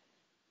answer.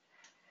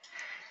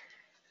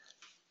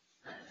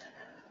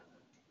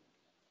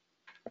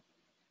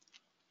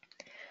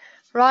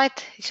 Right,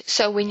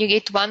 so when you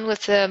get one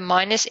with the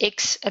minus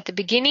x at the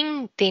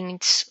beginning, then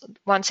it's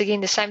once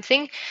again the same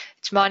thing.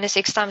 It's minus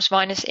x times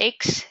minus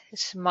x.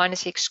 It's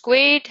minus x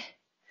squared.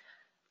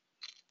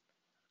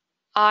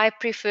 I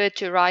prefer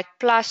to write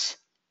plus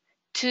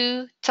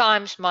 2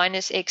 times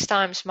minus x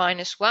times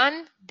minus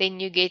 1.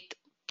 Then you get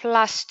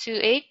plus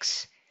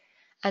 2x.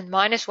 And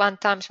minus 1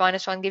 times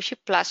minus 1 gives you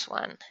plus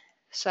 1.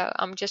 So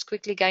I'm just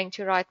quickly going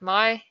to write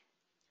my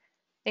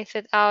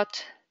method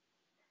out.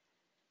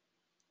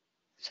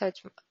 So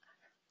it's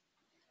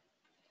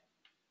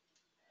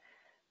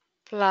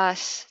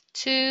plus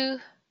 2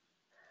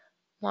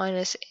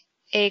 minus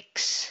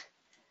x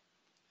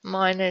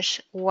minus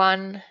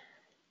 1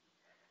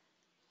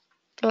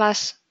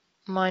 plus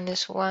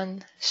minus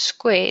 1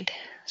 squared.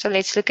 So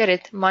let's look at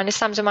it. Minus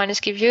times a minus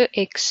gives you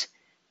x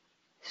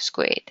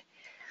squared.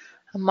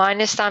 A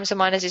minus times a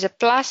minus is a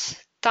plus.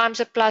 Times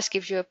a plus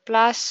gives you a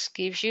plus,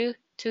 gives you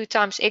 2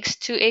 times x,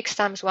 2x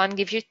times 1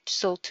 gives you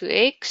still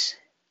 2x.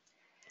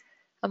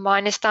 A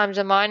minus times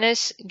a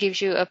minus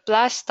gives you a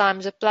plus,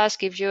 times a plus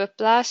gives you a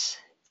plus.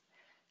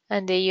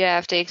 And there you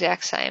have the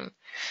exact same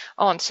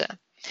answer.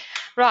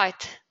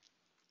 Right.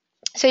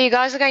 So you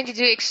guys are going to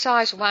do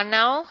exercise 1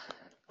 now.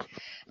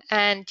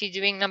 And you're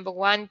doing number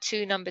 1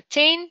 to number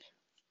 10.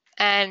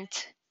 And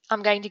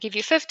I'm going to give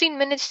you 15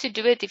 minutes to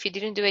do it if you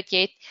didn't do it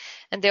yet.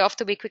 And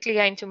thereafter we're quickly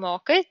going to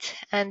mark it.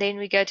 And then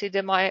we go to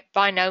the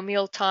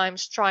binomial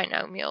times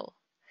trinomial.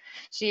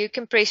 So you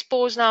can press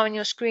pause now on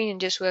your screen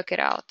and just work it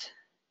out.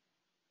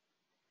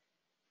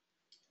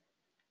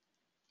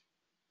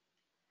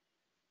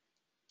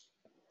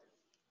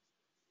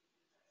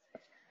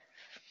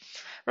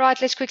 Right,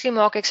 let's quickly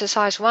mark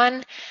exercise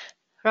 1.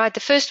 Right, the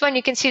first one,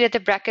 you can see that the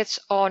brackets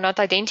are not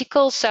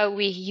identical, so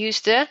we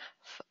use the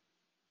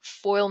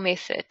FOIL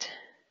method.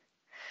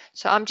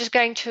 So I'm just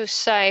going to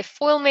say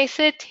FOIL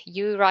method,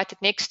 you write it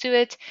next to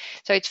it.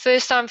 So it's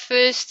first times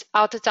first,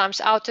 outer times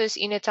outers,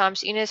 inner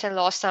times inners, and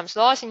last times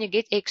last, and you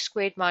get x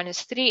squared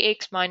minus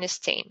 3x minus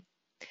 10.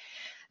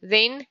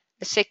 Then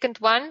the second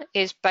one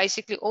is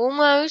basically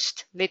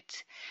almost, let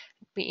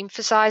me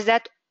emphasize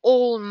that,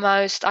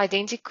 almost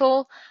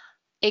identical,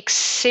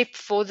 except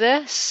for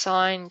the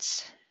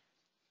signs.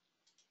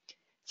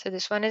 So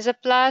this one is a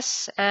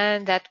plus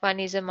and that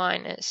one is a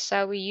minus.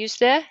 So we use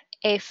the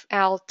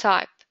FL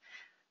type.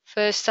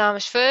 First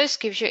times first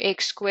gives you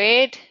x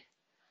squared.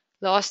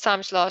 Last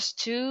times last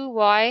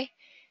 2y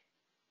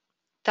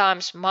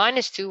times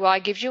minus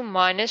 2y gives you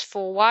minus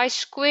 4y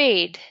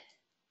squared.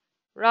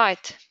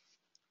 Right.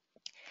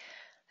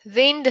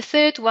 Then the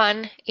third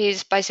one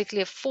is basically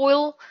a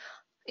FOIL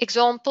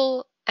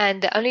example,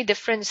 and the only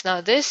difference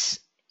now this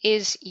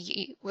is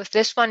with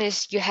this one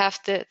is you have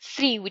the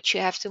 3 which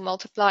you have to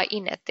multiply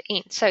in at the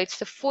end. So it's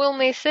the FOIL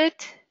method,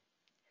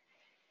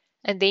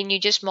 and then you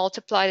just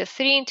multiply the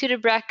 3 into the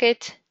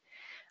bracket.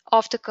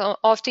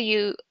 After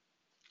you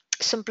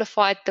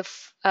simplified the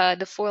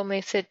FOIL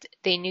method,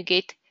 then you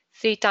get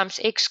 3 times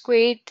x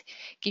squared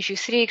gives you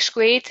 3x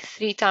squared.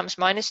 3 times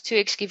minus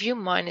 2x gives you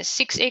minus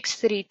 6x.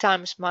 3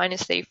 times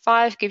minus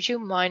 35 gives you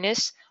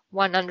minus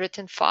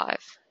 105.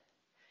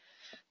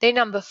 Then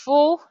number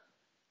 4,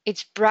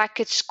 it's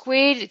bracket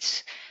squared.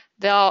 It's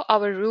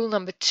our rule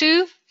number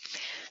 2.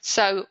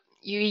 So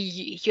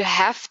you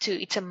have to,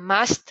 it's a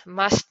must.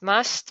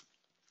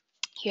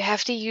 You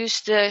have to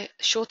use the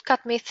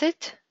shortcut method.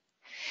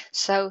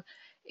 So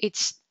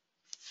it's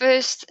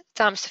first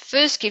times the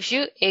first gives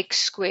you x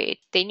squared.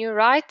 Then you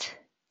write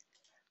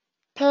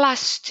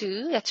plus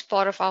 2, that's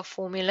part of our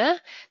formula.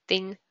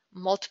 Then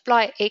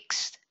multiply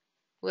x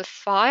with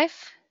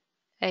 5,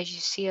 as you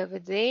see over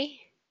there.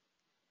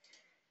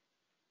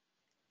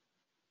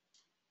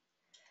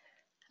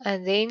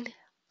 And then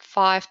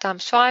 5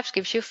 times 5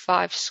 gives you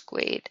 5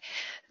 squared.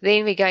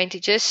 Then we're going to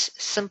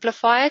just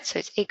simplify it. So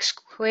it's x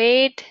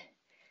squared.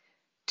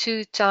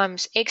 2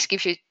 times x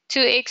gives you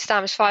 2x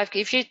times 5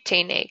 gives you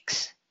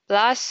 10x.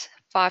 Plus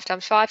 5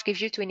 times 5 gives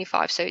you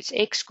 25. So it's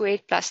x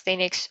squared plus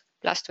 10x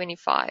plus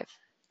 25.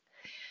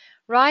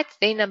 Right,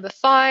 then number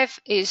 5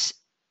 is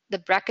the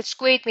bracket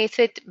squared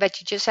method, but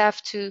you just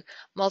have to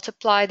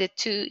multiply the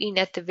 2 in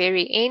at the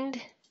very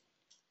end.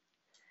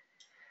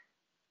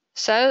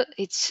 So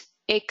it's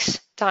x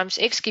times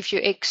x gives you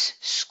x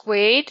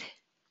squared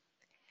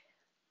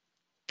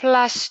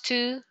plus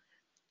 2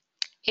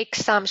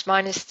 x times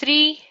minus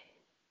 3,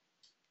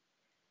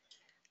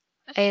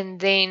 and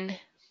then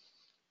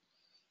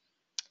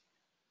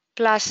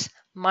plus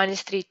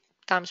minus 3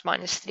 times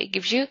minus 3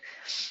 gives you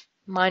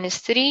minus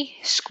 3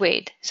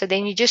 squared. So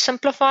then you just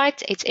simplify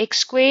it. It's x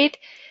squared.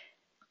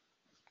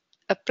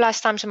 A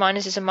plus times a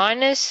minus is a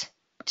minus.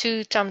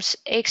 2 times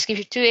x gives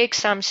you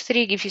 2x times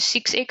 3 gives you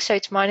 6x. So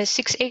it's minus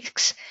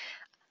 6x.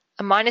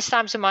 A minus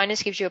times a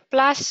minus gives you a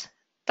plus.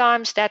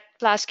 Times that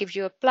plus gives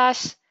you a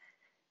plus.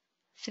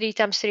 3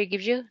 times 3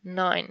 gives you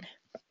 9.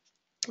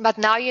 But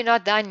now you're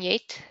not done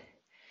yet.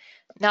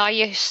 Now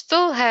you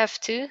still have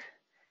to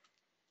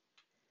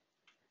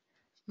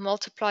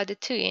multiply the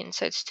 2 in.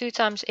 So it's 2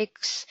 times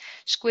x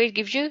squared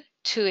gives you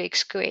 2x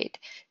squared.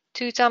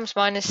 2 times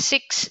minus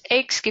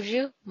 6x gives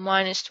you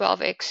minus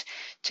 12x.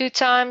 2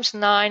 times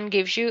 9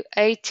 gives you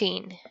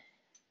 18.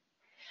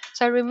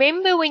 So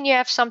remember, when you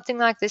have something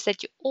like this,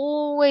 that you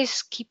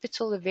always keep it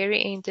till the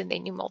very end and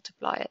then you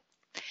multiply it.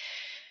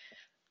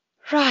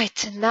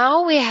 Right,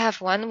 now we have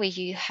one where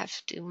you have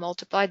to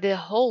multiply the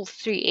whole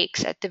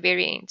 3x at the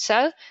very end.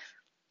 So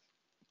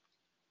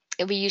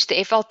we use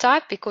the FL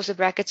type because the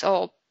brackets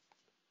are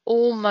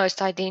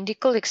almost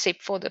identical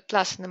except for the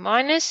plus and the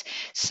minus.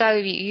 So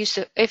we use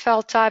the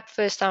FL type.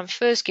 First times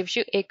first gives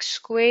you x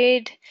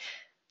squared.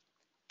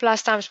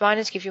 Plus times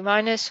minus gives you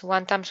minus.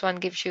 1 times 1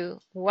 gives you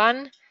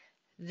 1.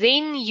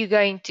 Then you're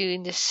going to,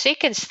 in the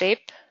second step,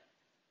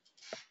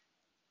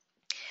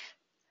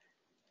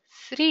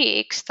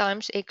 3x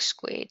times x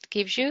squared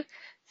gives you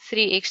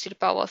 3x to the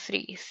power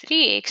 3.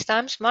 3x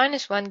times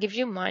minus 1 gives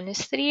you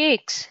minus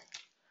 3x.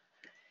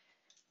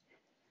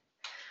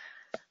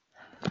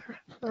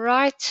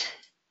 Right.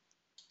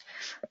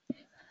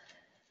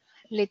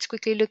 let's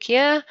quickly look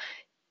here.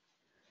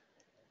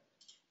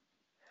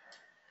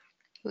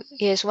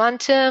 Here's one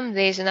term,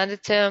 there's another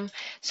term.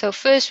 So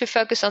first we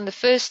focus on the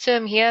first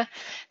term here.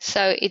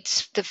 So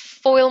it's the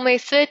FOIL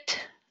method,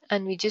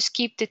 and we just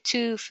keep the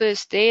 2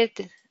 first there at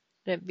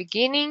the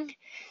beginning.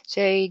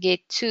 So you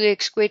get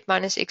 2x squared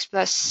minus x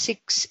plus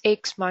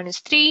 6x minus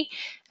 3,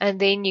 and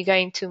then you're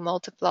going to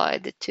multiply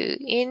the 2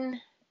 in.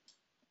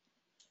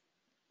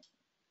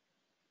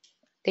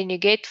 Then you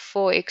get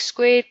 4x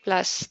squared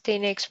plus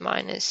 10x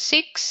minus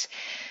 6.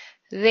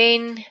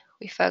 Then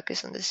we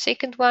focus on the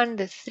second one,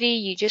 the 3,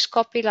 you just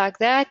copy like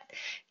that.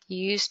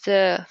 You use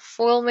the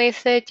FOIL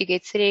method, you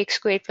get 3x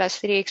squared plus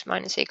 3x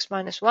minus x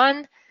minus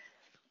 1.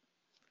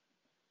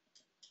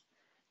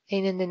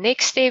 And in the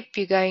next step,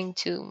 you're going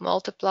to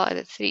multiply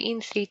the 3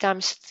 in. 3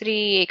 times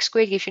 3x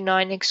squared gives you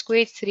 9x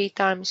squared. 3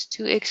 times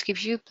 2x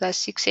gives you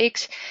plus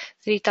 6x.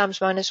 3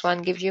 times minus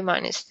 1 gives you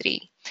minus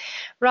 3.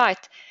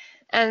 Right,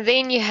 and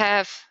then you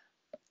have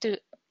to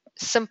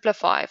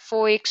simplify.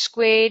 4x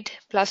squared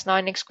plus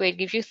 9x squared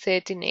gives you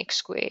 13x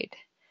squared.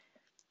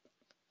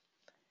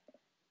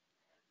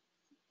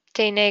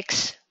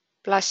 10x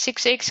plus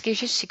 6x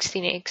gives you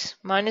 16x.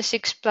 Minus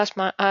 6 plus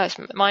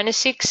minus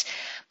 6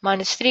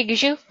 minus 3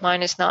 gives you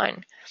minus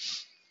 9.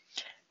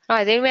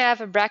 Right, then we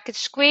have a bracket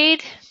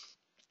squared.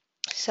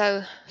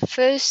 So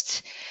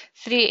first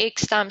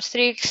 3x times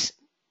 3x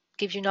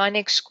gives you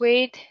 9x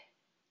squared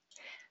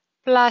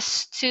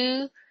plus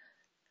 2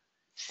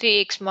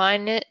 3x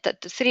minus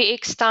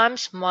 3x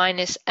times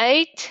minus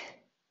 8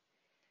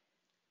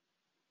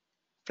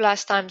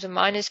 plus times a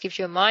minus gives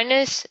you a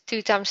minus.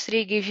 2 times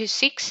 3 gives you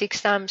 6.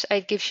 6 times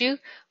 8 gives you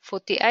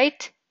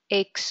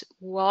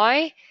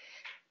 48xy.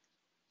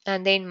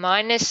 And then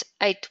minus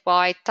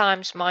 8y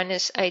times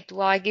minus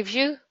 8y gives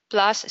you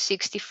plus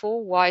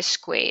 64y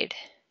squared.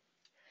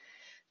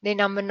 Then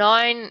number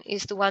 9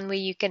 is the one where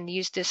you can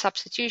use the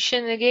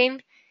substitution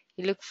again.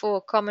 You look for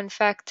a common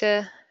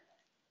factor.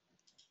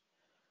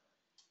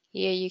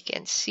 Here you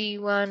can see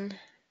one.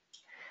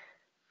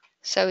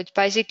 So it's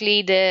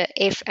basically the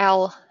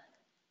FL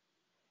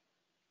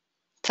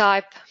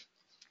type.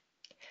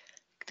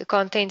 The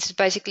contents is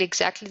basically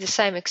exactly the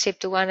same,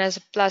 except the one has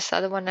a plus, the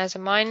other one has a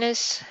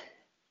minus.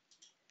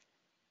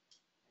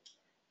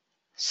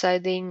 So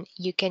then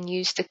you can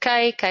use the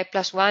k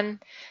plus 1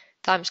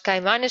 times k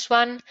minus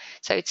 1.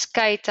 So it's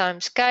k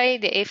times k,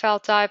 the FL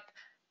type,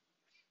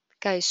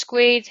 k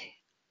squared,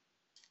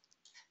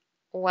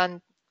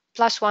 1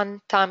 plus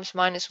 1 times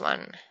minus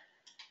 1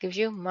 gives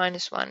you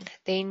minus 1.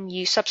 Then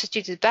you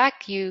substitute it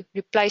back, you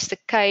replace the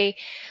k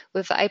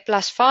with a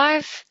plus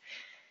 5.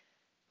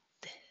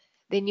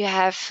 Then you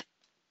have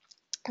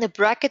the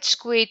bracket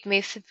squared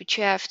method, which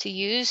you have to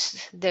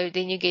use.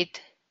 Then you get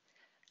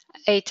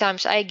a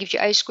times a gives you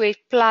a squared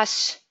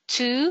plus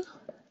 2.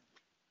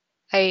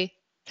 A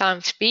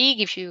times b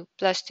gives you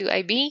plus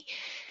 2ab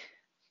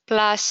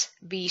plus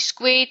b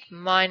squared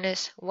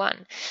minus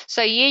 1.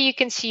 So here you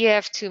can see you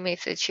have two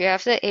methods. You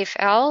have the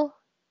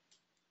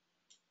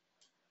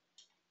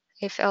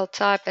FL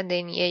type, and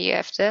then here you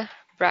have the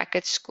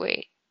bracket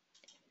squared.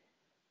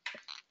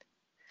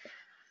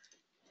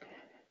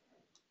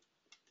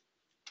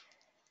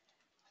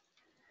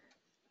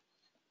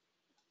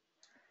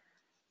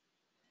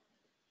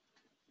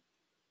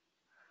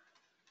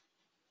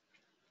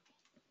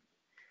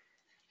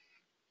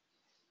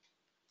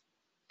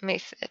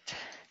 Method.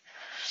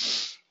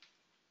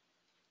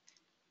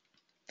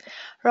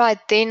 Right,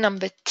 then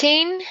number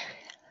 10,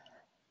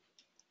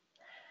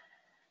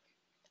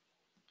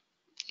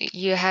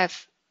 you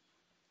have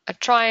a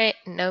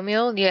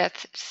trinomial. You have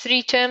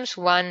 3 terms,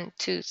 1,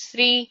 2,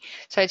 3.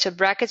 So it's a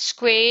bracket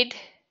squared.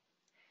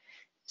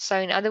 So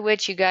in other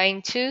words, you're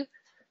going to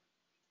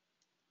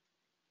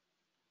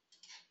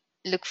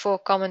look for a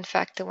common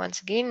factor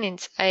once again.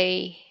 It's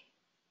a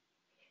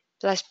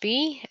plus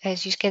b.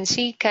 As you can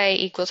see, k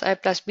equals a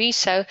plus b.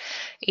 So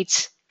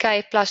it's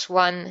k plus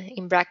 1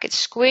 in brackets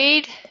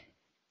squared.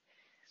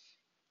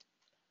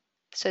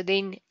 So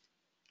then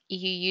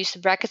you use the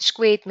bracket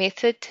squared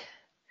method.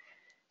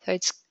 So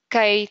it's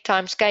k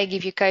times k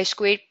gives you k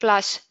squared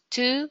plus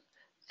 2.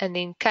 And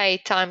then k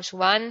times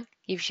 1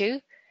 gives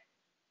you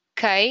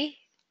k.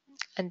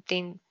 And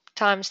then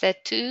times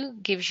that 2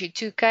 gives you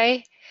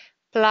 2k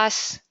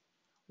plus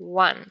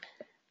 1.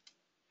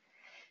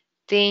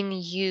 Then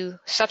you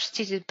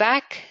substitute it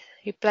back,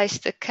 replace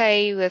the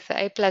k with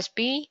a plus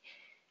b.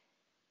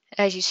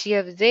 As you see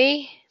over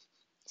there,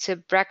 it's a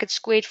bracket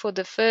squared for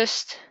the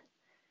first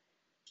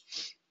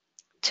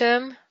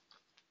term.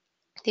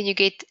 Then you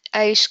get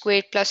a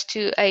squared plus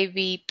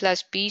 2ab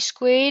plus b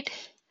squared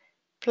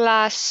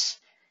plus,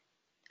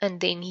 and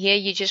then here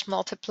you just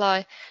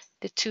multiply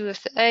the 2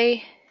 of the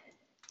a.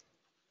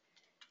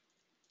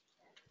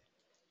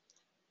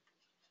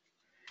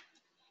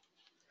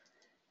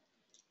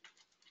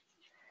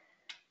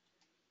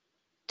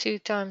 Two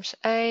times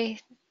a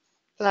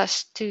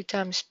plus 2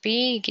 times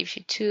b gives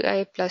you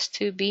 2a plus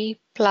 2b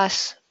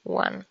plus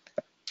 1.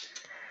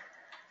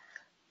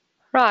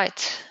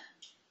 Right.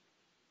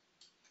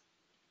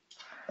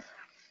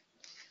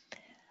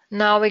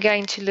 Now we're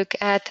going to look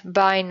at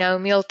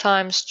binomial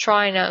times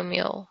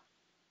trinomial.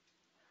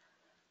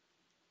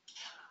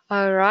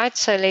 Alright,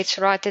 so let's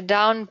write it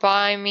down.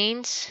 Bi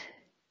means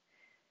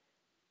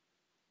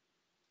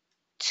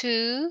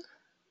 2.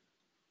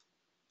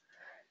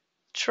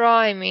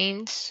 Tri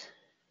means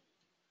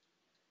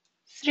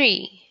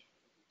 3.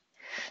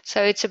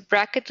 So it's a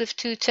bracket with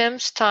 2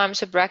 terms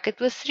times a bracket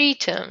with 3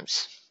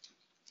 terms.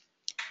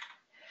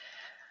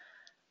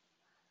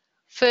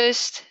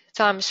 First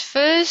times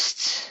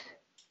first.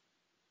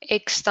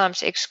 X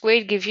times x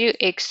squared gives you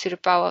x to the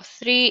power of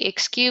 3,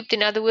 x cubed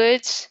in other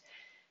words.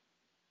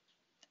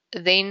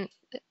 Then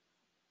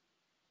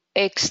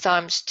x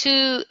times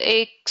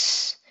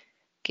 2x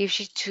gives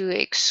you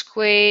 2x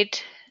squared.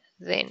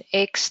 Then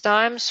x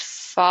times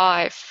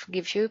 5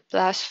 gives you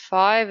plus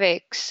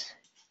 5x.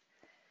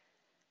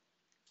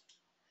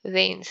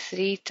 Then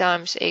 3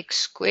 times x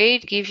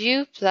squared gives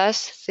you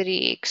plus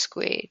 3x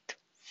squared.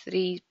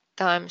 3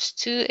 times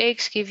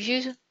 2x gives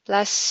you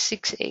plus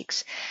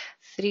 6x.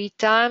 3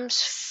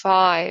 times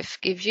 5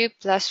 gives you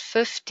plus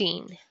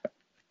 15.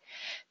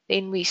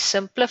 Then we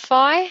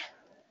simplify.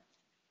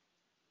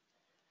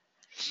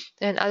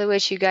 In other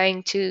words, you're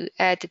going to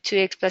add the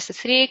 2x plus the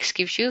 3x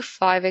gives you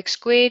 5x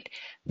squared.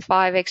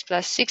 5x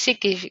plus 6x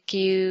gives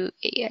you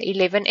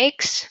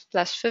 11x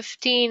plus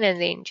 15,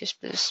 and then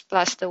just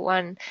plus the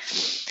 1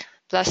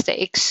 plus the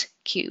x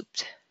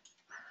cubed.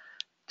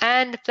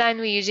 And the plan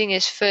we're using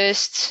is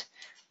first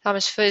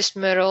times first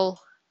middle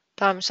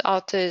times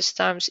outers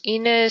times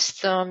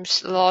inners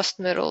times last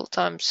middle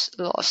times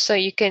last. So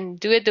you can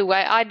do it the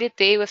way I did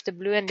there with the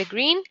blue and the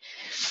green.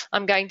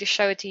 I'm going to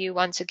show it to you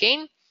once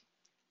again.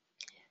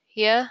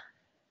 Here.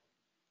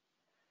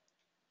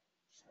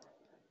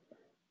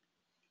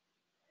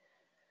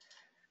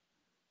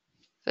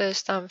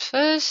 First times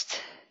first.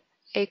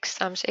 X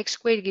times x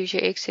squared gives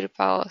you x to the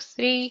power of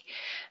 3.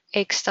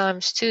 X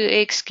times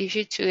 2x gives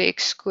you 2x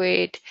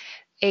squared.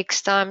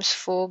 X times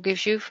 4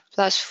 gives you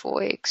plus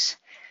 4x.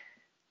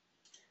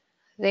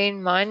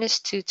 Then minus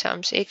 2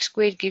 times x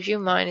squared gives you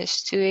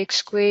minus 2x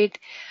squared.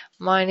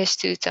 Minus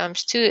 2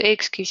 times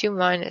 2x gives you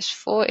minus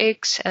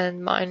 4x.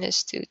 And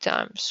minus 2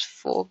 times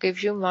 4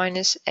 gives you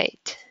minus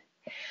 8.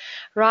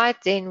 Right,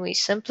 then we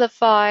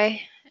simplify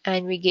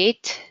and we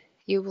get,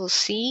 you will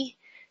see,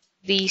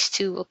 these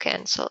two will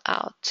cancel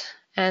out.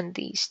 And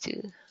these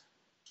two.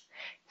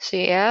 So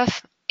you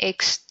have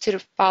x to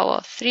the power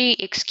of 3,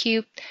 x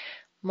cubed,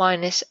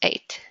 minus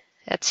 8.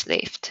 That's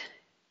left.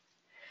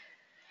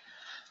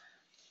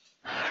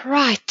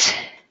 Right.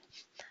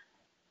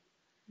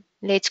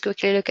 Let's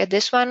quickly look at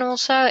this one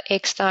also.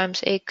 X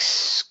times x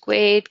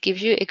squared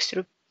gives you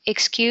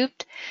x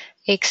cubed.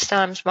 X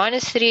times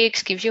minus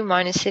 3x gives you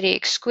minus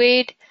 3x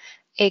squared.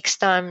 X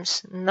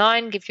times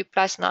 9 gives you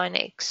plus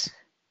 9x.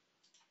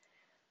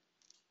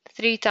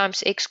 3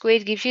 times x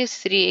squared gives you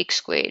 3x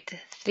squared.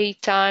 3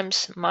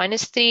 times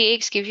minus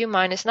 3x gives you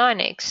minus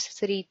 9x.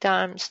 3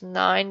 times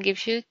 9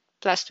 gives you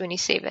plus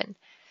 27.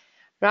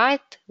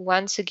 Right?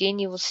 Once again,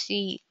 you will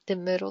see the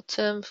middle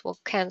terms will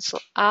cancel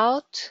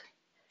out.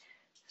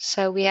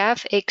 So we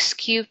have x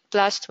cubed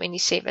plus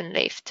 27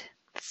 left.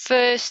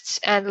 Firsts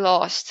and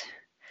last.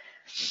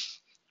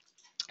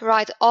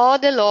 Right, are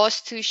the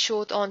last two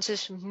short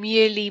answers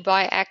merely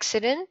by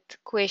accident?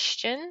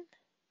 Question.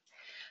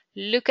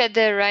 Look at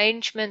the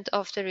arrangement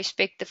of the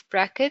respective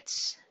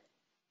brackets.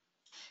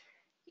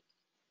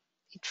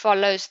 It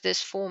follows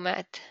this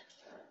format.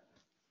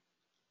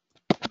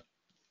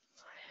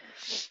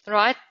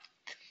 Right?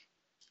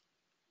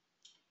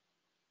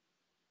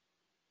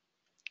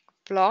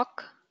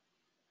 Block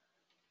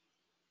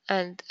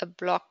and a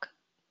block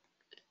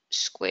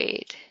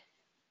squared.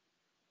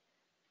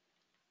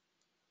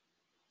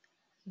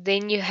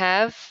 Then you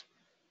have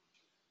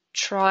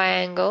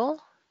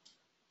triangle.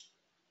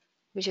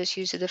 We just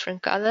use a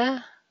different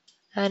color.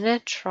 And a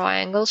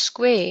triangle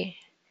square.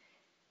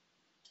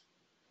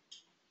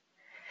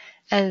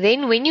 And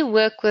then when you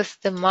work with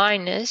the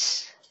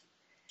minus,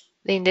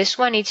 then this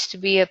one needs to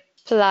be a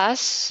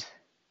plus,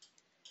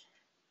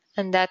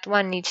 and that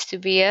one needs to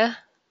be a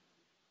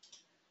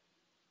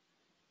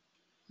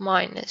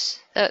minus.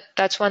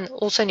 That one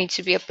also needs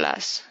to be a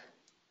plus.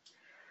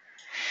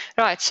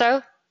 Right,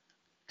 so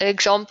an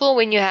example,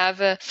 when you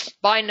have a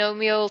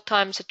binomial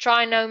times a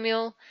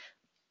trinomial,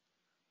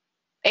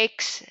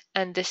 x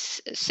and this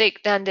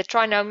then the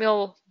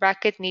trinomial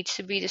bracket needs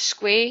to be the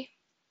square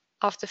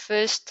of the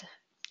first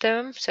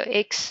term, so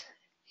x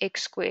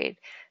squared,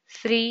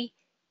 3,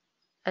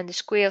 and the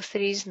square of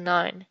 3 is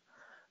 9.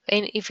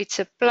 And if it's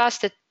a plus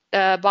the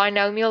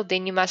binomial,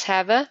 then you must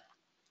have a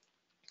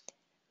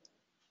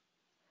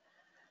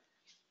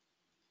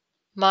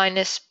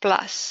minus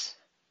plus.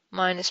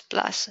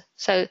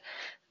 So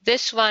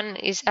this one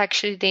is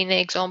actually then an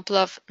example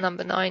of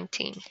number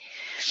 19.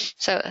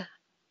 So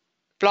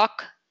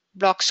block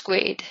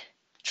squared,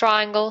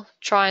 triangle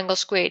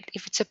squared.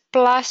 If it's a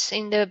plus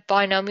in the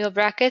binomial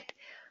bracket,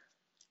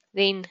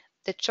 then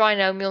the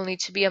trinomial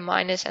needs to be a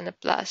minus and a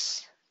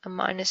plus.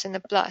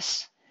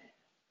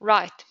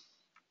 Right.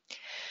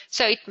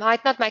 So it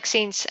might not make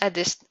sense at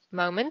this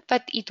moment,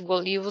 but it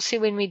will. You will see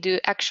when we do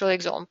actual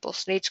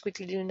examples. Let's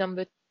quickly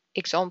do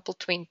example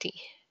 20.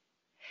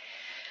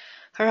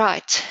 All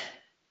right.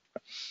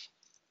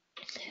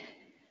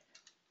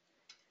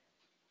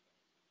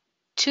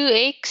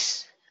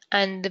 2x,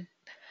 and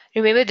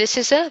remember this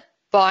is a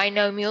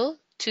binomial.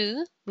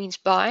 2 means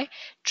bi,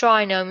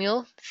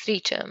 trinomial 3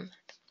 term.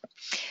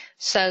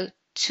 So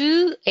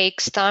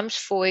 2x times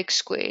 4x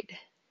squared.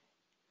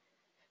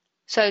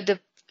 So the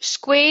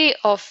square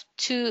of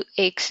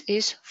 2x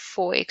is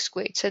 4x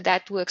squared. So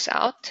that works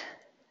out.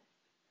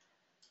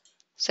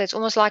 So it's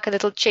almost like a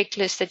little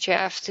checklist that you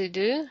have to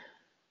do.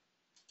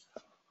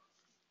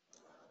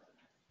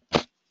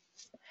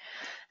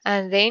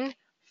 And then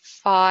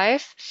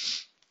 5.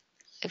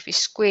 If you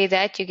square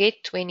that, you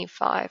get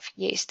 25.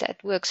 Yes,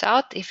 that works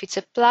out. If it's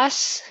a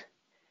plus,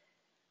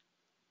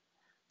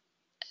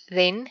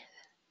 then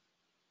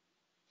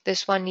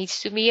this one needs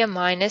to be a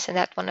minus and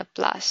that one a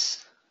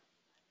plus.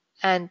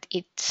 And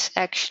it's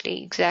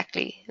actually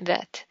exactly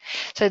that.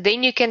 So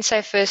then you can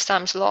say first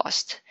times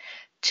last.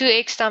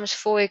 2x times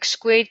 4x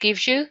squared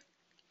gives you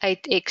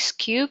 8x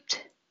cubed.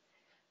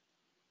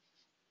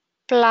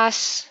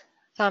 Plus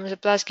times a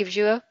plus gives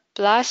you a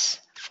plus.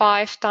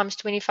 5 times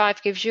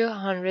 25 gives you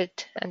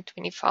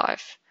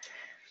 125.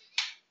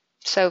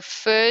 So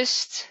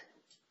first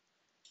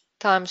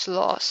times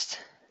last.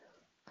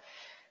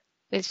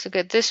 Let's look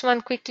at this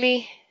one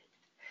quickly.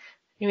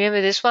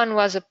 Remember this one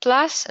was a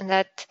plus, and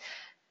that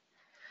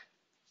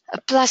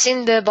a plus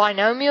in the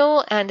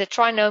binomial, and the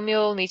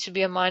trinomial needs to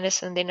be a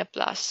minus and then a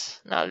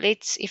plus. Now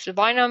if the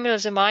binomial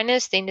is a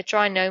minus, then the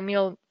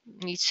trinomial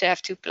needs to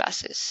have 2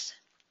 pluses.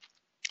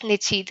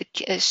 Let's see,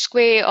 the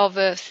square of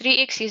a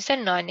 3x is a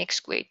 9x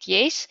squared.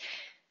 Yes.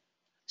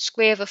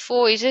 Square of a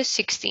 4 is a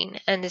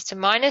 16, and it's a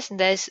minus, and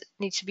there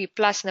needs to be a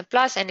plus and a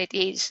plus, and it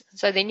is.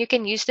 So then you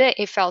can use the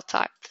FL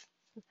type.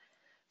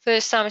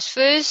 First times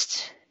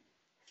first,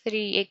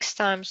 3x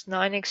times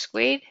 9x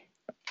squared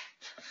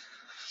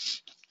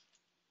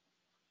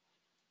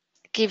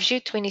gives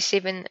you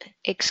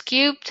 27x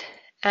cubed,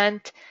 and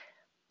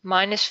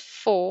minus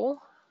 4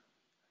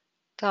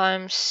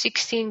 times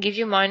 16 gives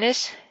you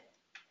minus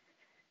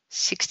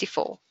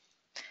 64.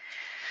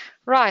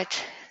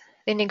 Right,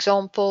 then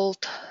example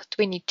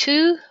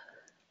 22.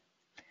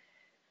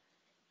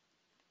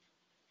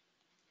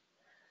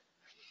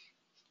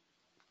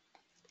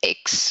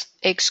 X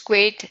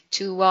squared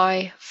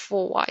 2y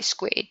 4y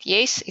squared.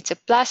 Yes, it's a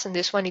plus, and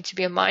this one needs to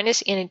be a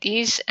minus, and it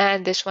is,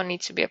 and this one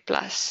needs to be a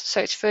plus.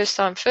 So it's first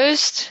time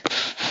first.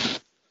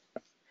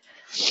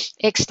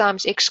 X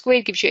times x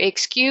squared gives you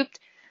x cubed,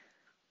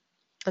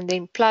 and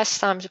then plus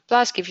times a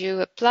plus gives you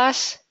a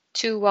plus.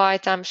 2y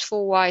times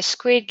 4y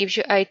squared gives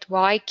you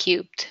 8y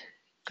cubed.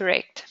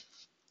 Correct.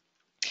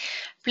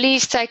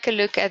 Please take a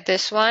look at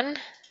this one.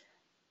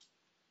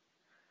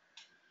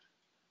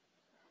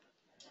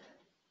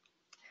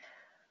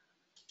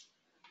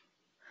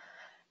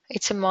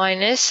 It's a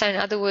minus, so in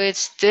other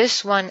words,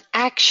 this one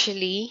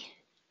actually,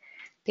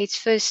 let's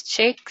first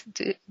check,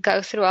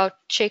 go through our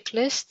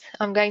checklist.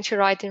 I'm going to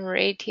write in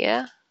red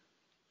here.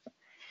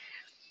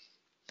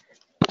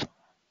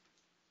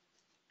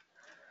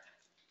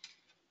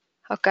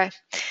 Okay.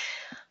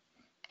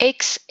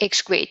 X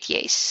squared,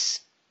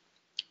 yes.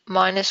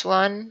 Minus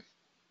 1.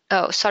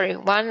 Oh, sorry,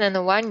 1 and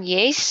a 1,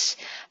 yes.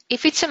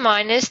 If it's a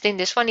minus, then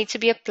this one needs to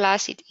be a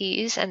plus, it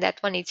is, and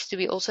that one needs to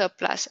be also a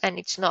plus, and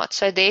it's not.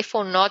 So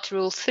therefore not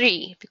rule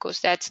 3,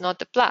 because that's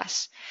not a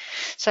plus.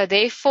 So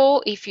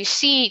therefore, if you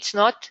see it's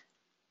not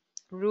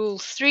rule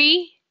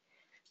 3,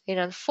 then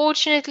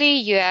unfortunately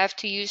you have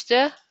to use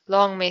the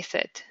long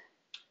method.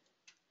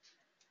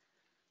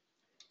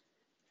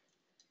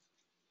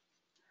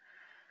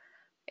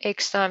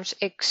 X times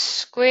x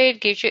squared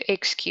gives you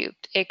x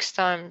cubed. X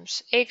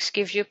times x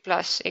gives you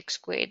plus x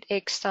squared.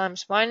 X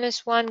times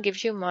minus 1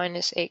 gives you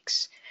minus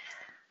x.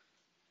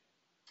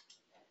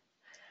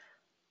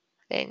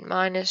 Then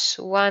minus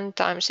 1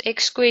 times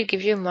x squared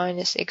gives you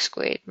minus x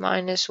squared.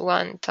 Minus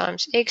 1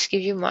 times x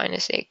gives you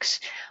minus x.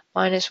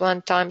 Minus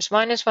 1 times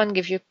minus 1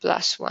 gives you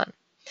plus 1.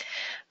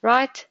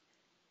 Right?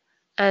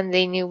 And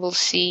then you will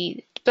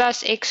see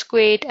plus x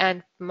squared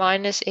and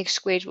minus x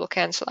squared will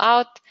cancel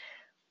out.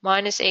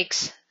 Minus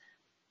x.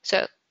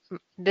 So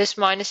this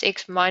minus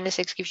x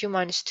gives you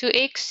minus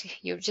 2x.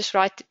 You just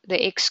write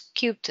the x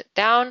cubed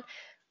down,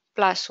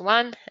 plus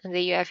 1, and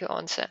there you have your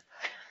answer.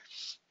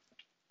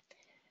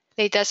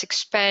 Let us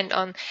expand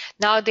on.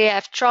 Now they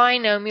have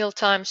trinomial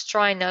times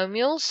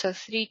trinomial, so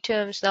 3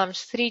 terms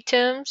times 3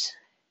 terms.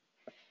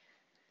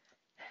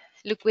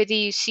 Look whether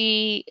you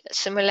see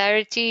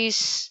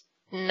similarities.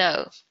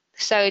 No.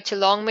 So it's a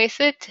long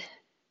method.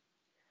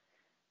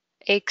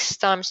 X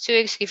times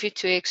 2x gives you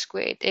 2x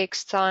squared.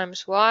 X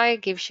times y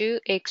gives you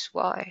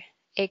xy.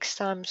 X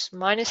times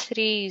minus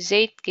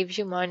 3z gives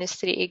you minus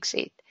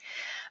 3xz.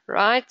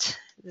 Right?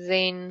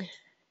 Then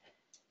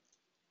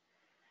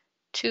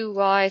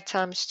 2y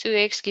times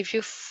 2x gives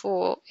you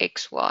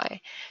 4xy.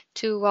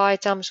 2y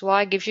times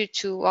y gives you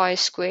 2y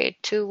squared.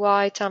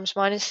 2y times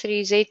minus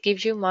 3z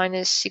gives you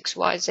minus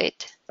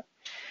 6yz.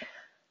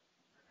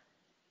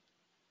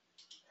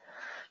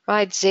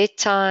 Right, z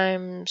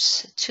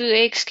times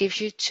 2x gives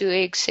you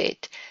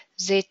 2xz.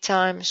 Z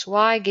times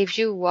y gives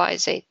you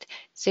yz.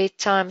 Z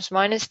times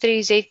minus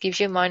 3z gives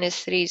you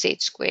minus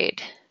 3z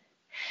squared.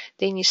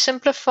 Then you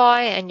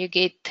simplify and you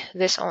get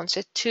this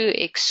answer,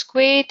 2x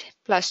squared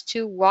plus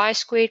 2y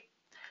squared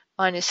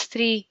minus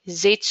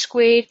 3z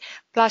squared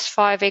plus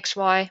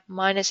 5xy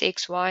minus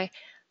xy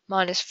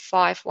minus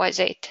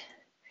 5yz.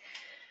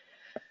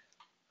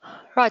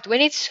 Right,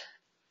 when it's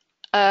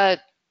a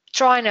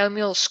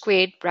trinomial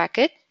squared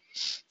bracket,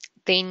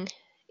 then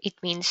it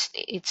means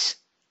it's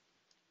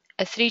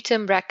a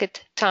 3-term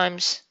bracket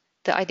times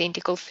the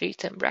identical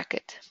 3-term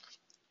bracket.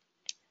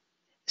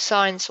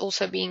 Signs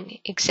also being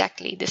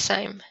exactly the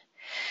same.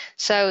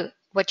 So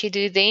what you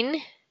do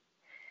then,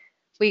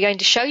 we're going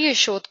to show you a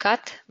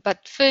shortcut,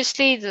 but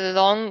firstly the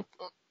long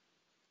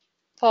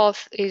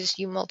path is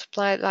you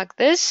multiply it like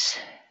this,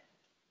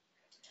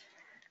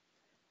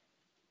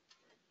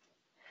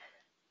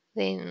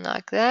 then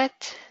like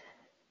that,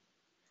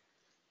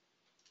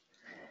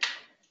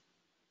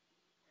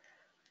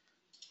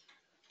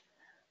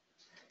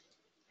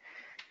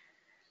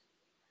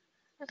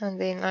 and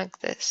then like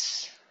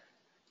this.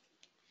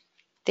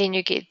 Then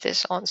you get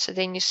this answer.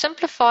 Then you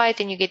simplify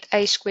it and you get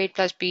a squared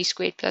plus b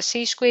squared plus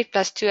c squared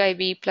plus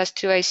 2ab plus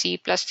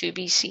 2ac plus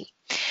 2bc.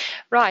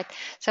 Right,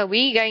 so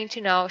we're going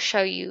to now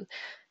show you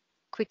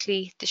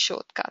quickly the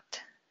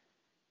shortcut,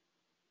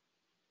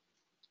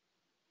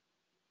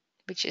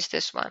 which is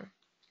this one.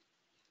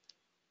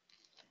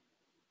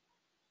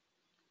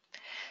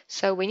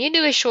 So when you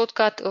do a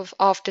shortcut of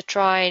after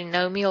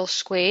trinomial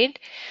squared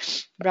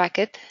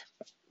bracket,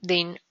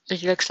 then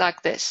it looks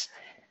like this.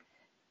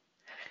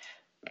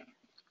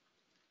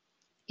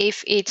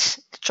 If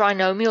it's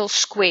trinomial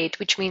squared,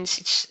 which means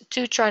it's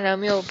two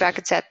trinomial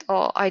brackets that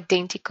are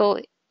identical,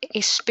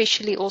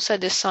 especially also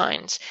the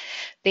signs,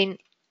 then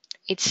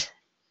it's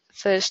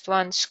first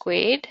one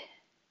squared.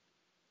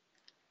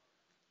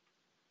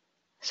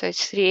 So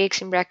it's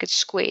 3x in brackets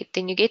squared.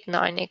 Then you get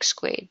 9x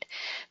squared.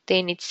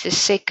 Then it's the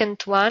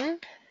second one,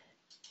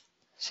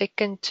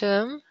 second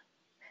term,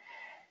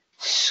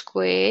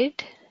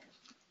 squared.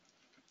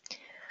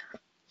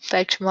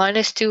 That's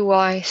minus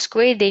 2y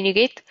squared. Then you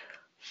get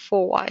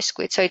 4y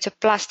squared. So it's a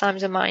plus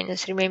times a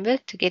minus. Remember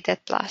to get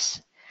that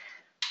plus.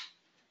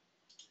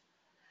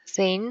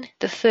 Then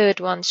the third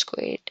one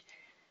squared.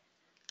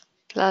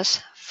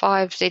 Plus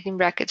 5z in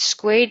brackets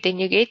squared. Then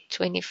you get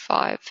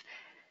 25z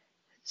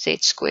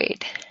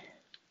squared.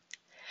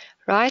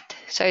 Right?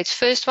 So it's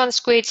first one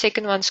squared,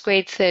 second one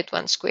squared, third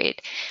one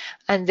squared.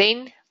 And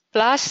then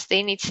plus,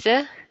 then it's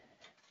the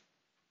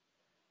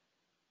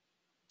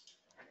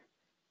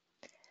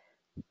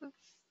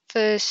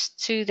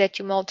first two that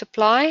you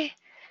multiply.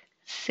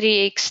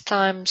 3x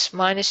times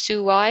minus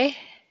 2y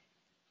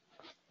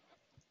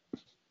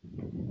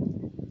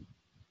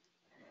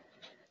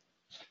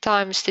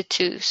times the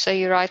 2. So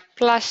you write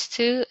plus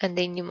 2 and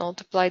then you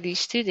multiply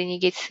these two. Then you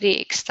get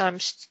 3x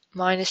times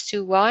minus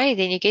 2y.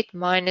 Then you get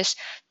minus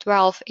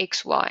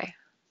 12xy.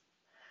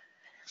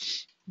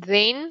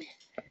 Then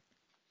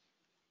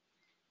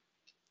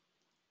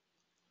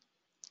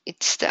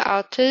it's the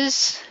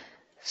outers.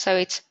 So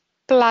it's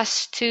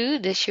plus 2.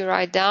 This you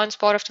write down as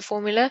part of the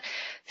formula.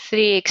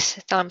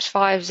 3x times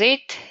 5z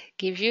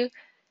gives you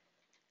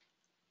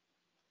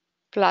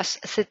plus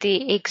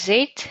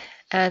 30xz.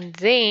 And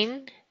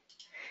then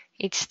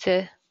it's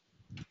the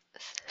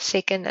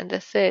second and the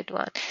third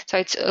one. So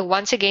it's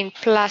once again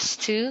plus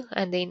 2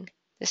 and then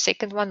the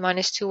second one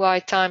minus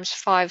 2y times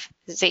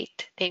 5z.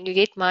 Then you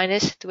get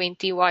minus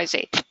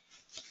 20yz.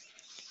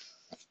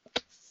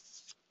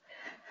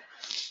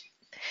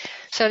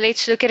 So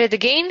let's look at it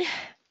again.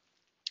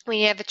 When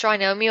you have a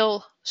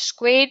trinomial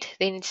squared,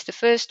 then it's the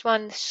first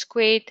one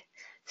squared,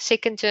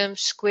 second term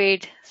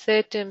squared,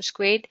 third term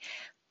squared,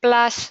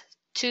 plus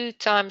 2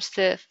 times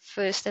the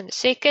first and the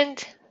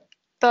second,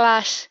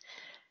 plus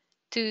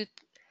 2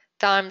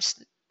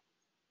 times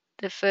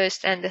the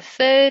first and the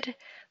third,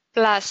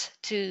 plus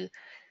 2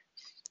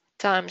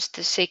 times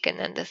the second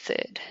and the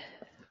third.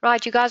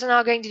 Right, you guys are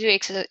now going to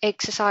do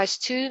exercise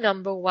 2,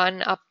 number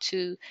 1 up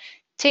to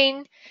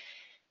 10.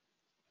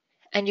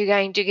 And you're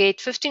going to get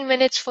 15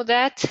 minutes for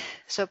that.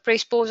 So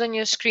press pause on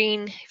your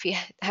screen if you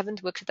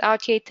haven't worked it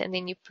out yet, and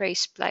then you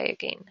press play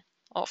again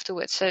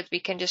afterwards so that we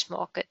can just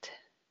mark it.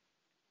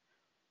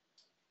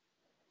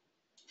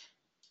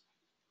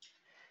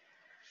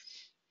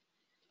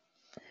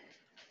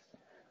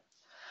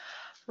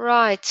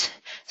 Right,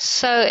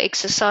 so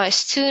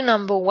exercise 2,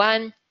 number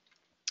 1.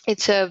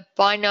 It's a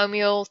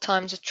binomial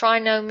times a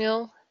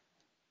trinomial.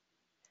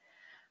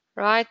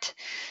 Right,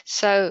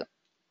 so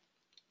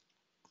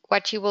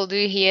what you will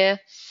do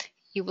here,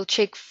 you will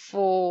check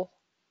for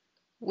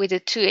with a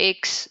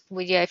 2x,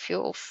 where you have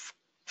your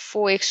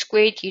 4x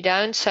squared, you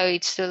don't, so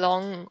it's the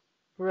long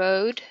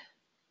road.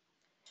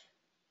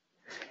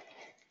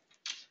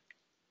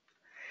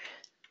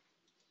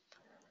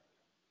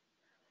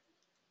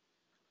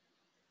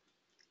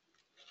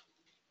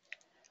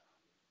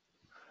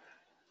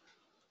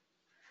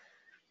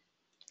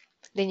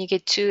 Then you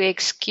get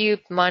 2x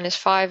cubed minus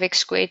 5x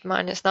squared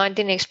minus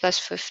 19x plus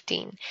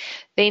 15.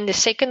 Then the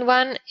second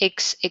one,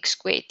 x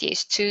squared.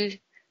 Yes, 2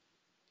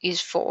 is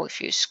 4.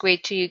 If you square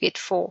 2, you get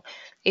 4.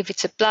 If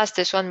it's a plus,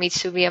 this one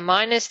needs to be a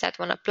minus, that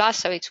one a plus,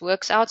 so it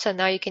works out. So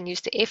now you can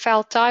use the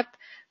FL type.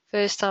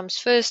 First times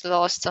first,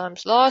 last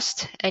times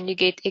last, and you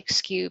get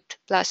x cubed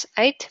plus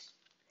 8.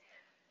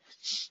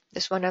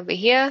 This one over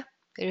here,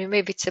 remember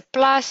if it's a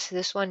plus,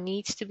 this one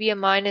needs to be a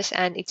minus,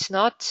 and it's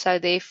not, so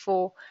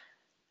therefore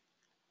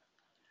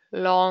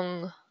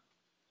long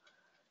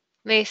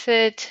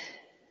method.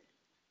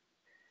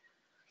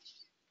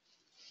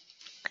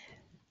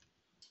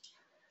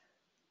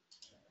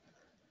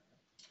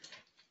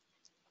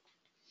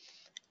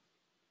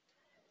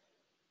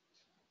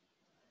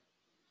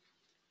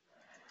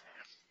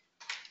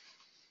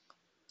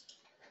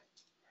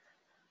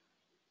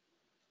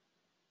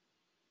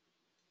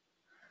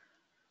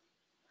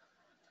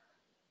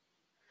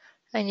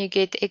 And you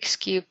get x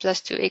cubed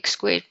plus 2x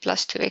squared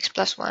plus 2x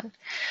plus 1.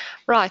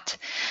 Right.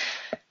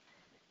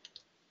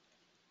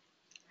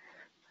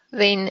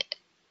 Then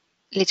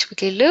let's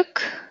quickly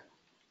look.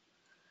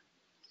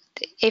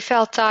 The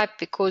FL type,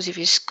 because if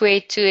you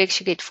square 2x,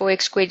 you get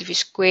 4x squared. If you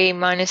square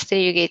minus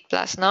 3, you get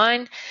plus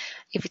 9.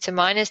 If it's a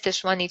minus,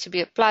 this one needs to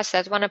be a plus.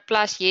 That one a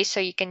plus, yes, so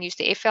you can use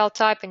the FL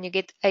type and you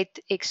get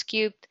 8x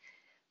cubed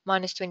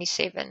minus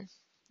 27.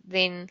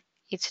 Then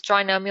it's a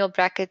trinomial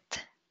bracket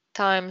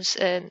times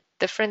a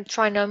different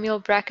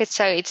trinomial bracket,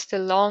 so it's the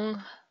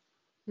long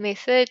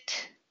method.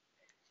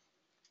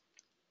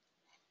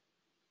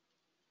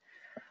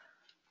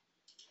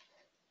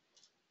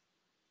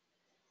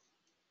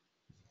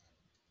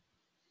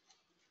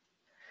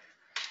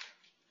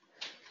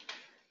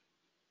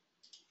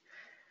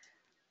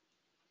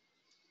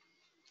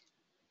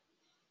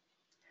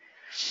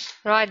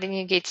 Right, then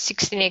you get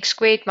 16x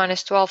squared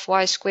minus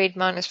 12y squared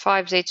minus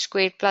 5z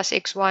squared plus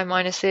xy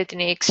minus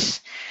 13x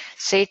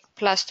z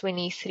plus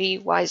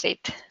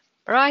 23yz.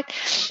 Right,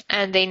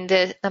 and then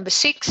the number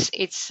 6,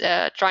 it's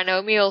a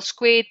trinomial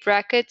squared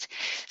bracket,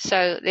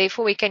 so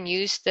therefore we can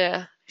use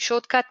the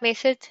shortcut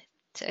method.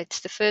 So it's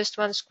the first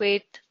one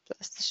squared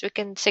plus the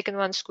second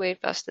one squared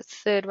plus the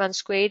third one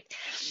squared,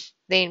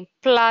 then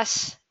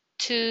plus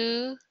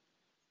 2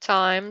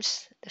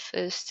 times the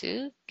first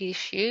 2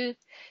 gives you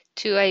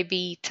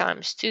 2ab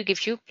times 2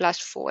 gives you plus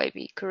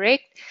 4ab,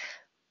 correct?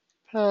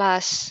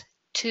 Plus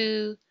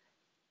 2,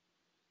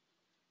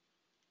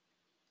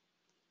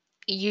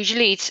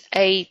 usually it's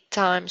a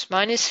times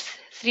minus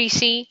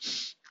 3c,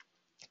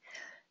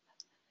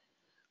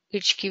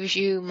 which gives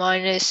you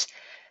minus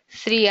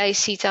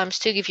 3ac times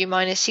 2 gives you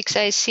minus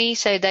 6ac,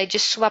 so they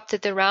just swapped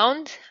it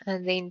around,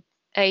 and then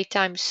a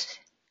times,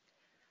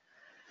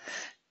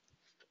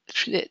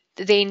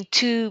 then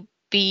 2b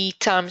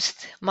times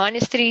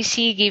minus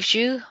 3c gives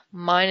you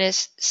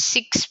minus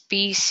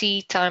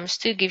 6bc times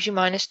 2 gives you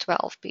minus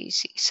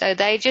 12bc. So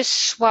they just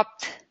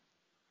swapped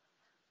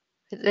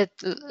the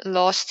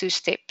last 2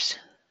 steps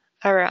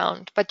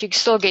around, but you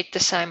still get the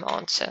same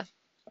answer.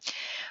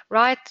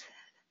 Right?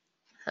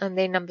 And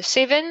then number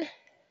 7.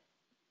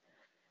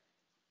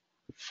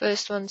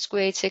 First one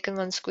squared, second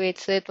one squared,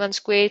 third one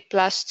squared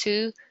plus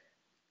 2.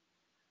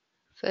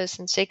 First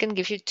and second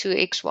gives you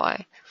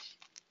 2xy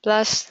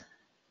plus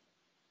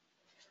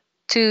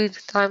 2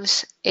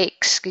 times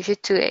x gives you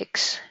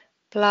 2x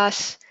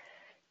plus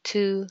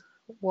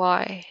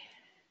 2y.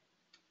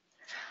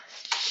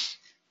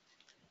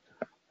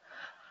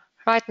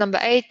 Right, number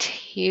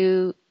 8,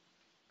 you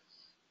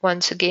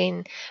once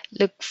again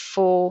look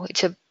for,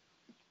 it's a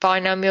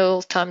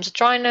binomial times a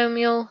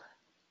trinomial.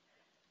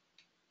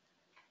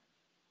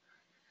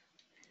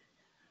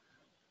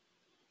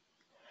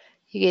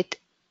 You get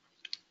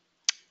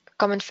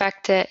common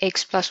factor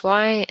x plus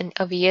y, and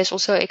over here is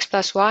also x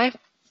plus y.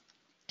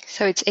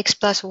 So it's x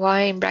plus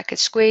y in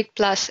brackets squared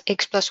plus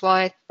x plus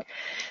y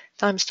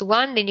times to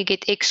 1. Then you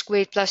get x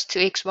squared plus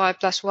 2xy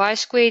plus y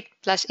squared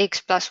plus x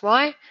plus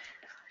y.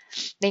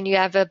 Then you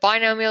have a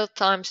binomial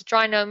times a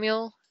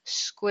trinomial.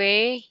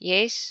 Square,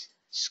 yes.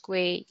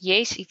 Square,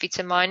 yes. If it's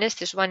a minus,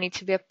 this one needs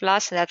to be a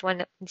plus, and that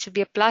one needs to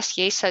be a plus,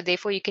 yes. So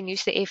therefore you can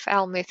use the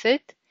FL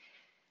method.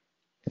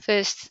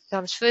 First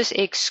times first,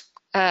 x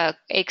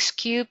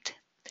cubed.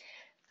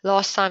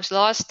 Last times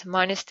last,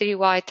 minus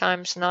 3y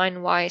times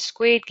 9y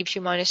squared gives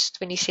you minus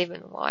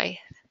 27y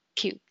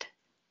cubed.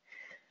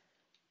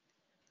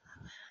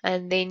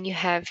 And then you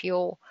have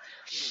your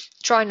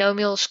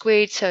trinomial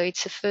squared, so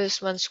it's the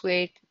first one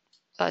squared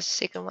plus the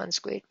second one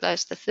squared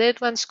plus the third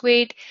one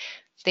squared,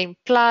 then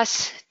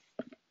plus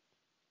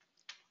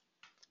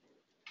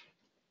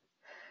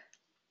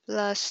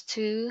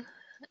 2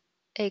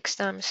 x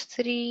times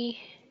 3y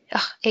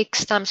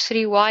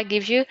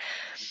gives you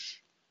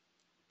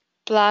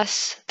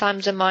plus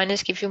times a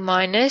minus gives you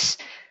minus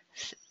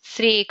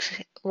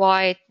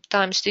 3xy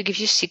times 2 gives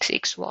you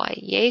 6xy,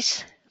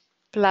 yes,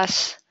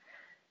 plus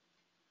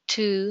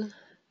 2x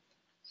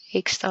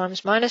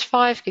times minus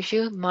 5 gives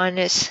you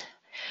minus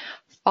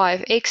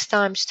 5x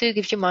times 2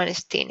 gives you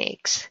minus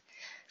 10x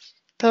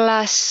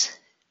plus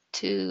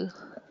 2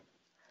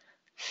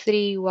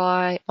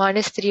 3y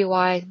minus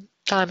 3y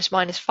times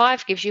minus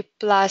 5 gives you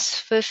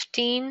plus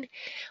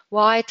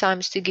 15y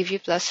times 2 gives you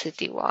plus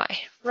 30y.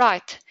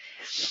 Right.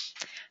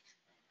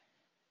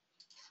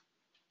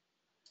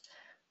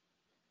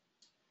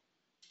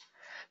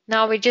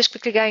 Now we're just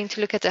quickly going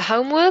to look at the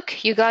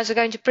homework. You guys are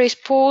going to press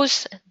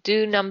pause,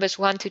 do numbers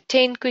 1 to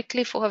 10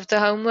 quickly for the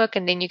homework,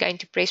 and then you're going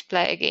to press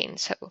play again.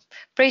 So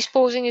press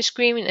pause on your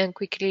screen and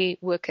quickly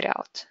work it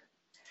out.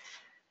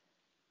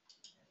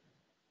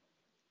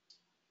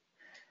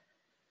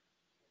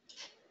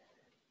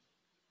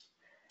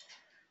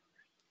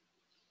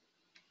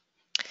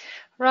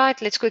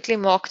 Right, let's quickly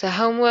mark the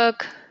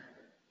homework.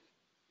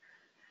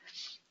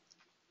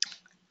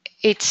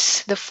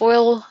 It's the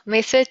FOIL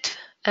method,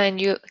 and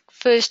you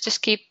first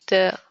just keep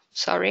the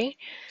 5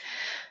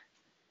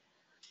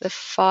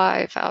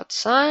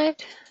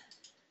 outside.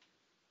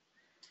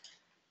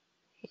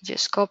 You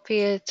just copy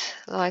it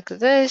like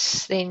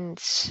this, then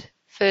it's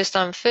first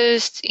time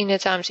first, inner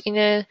times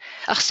inner,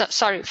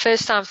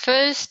 first time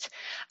first,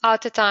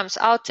 outer times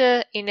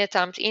outer, inner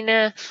times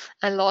inner,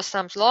 and last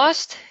times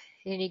last.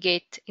 Then you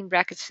get in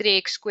brackets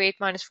 3x squared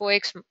minus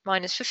 4x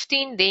minus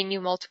 15. Then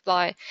you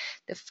multiply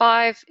the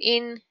 5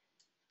 in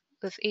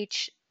with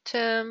each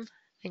term,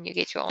 and you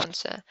get your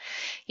answer.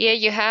 Here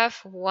you have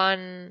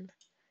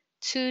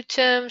 2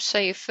 terms, so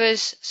you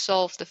first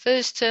solve the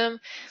first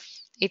term.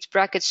 It's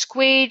bracket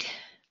squared,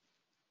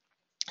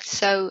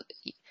 so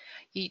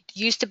you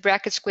use the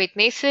bracket squared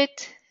method,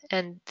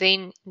 and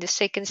then in the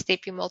second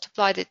step you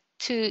multiply the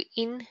 2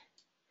 in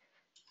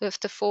with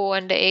the 4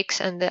 and the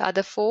x and the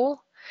other 4.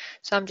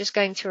 So I'm just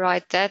going to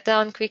write that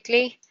down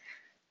quickly.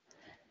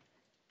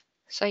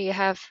 So you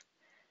have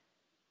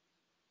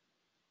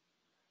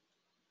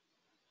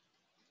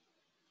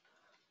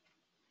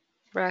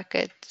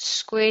bracket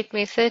squared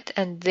method,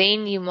 and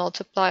then you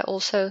multiply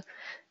also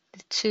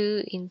the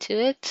 2 into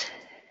it,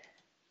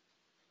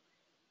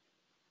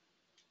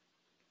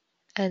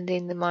 and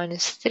then the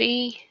minus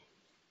 3,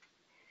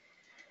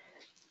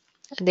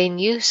 and then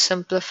you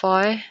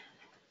simplify,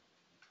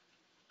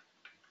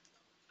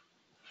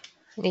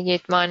 and you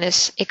get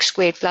minus x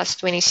squared plus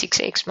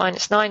 26x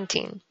minus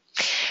 19.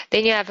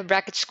 Then you have a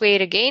bracket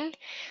squared again.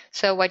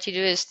 So what you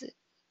do is the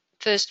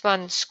first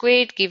one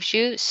squared gives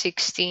you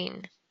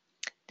 16.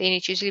 Then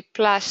it's usually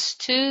plus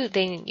 2.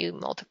 Then you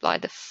multiply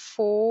the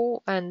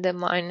 4 and the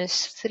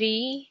minus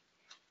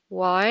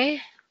 3y.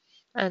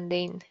 And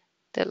then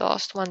the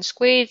last one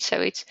squared. So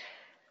it's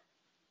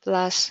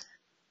plus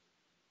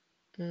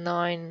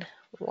 9y.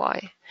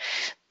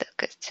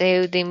 Okay,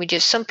 so then we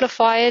just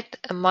simplify it.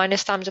 A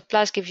minus times a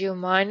plus gives you a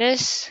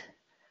minus.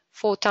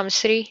 4 times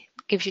 3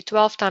 gives you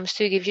 12, times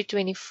 2 gives you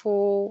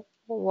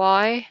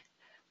 24y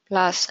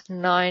plus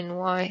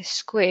 9y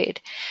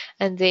squared.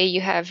 And there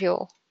you have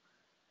your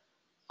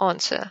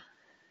answer.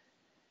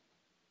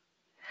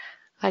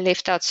 I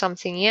left out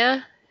something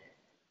here.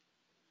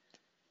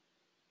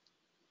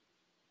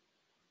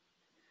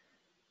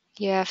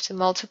 You have to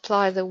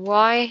multiply the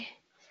y,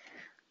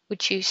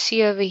 which you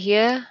see over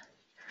here,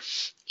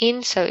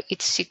 in, so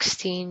it's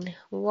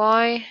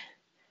 16y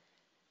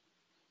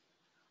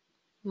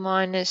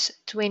minus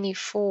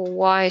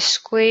 24y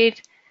squared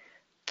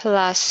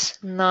plus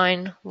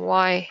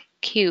 9y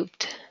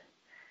cubed.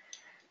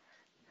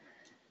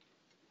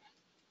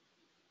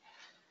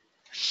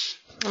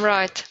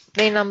 Right,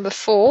 then number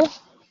 4.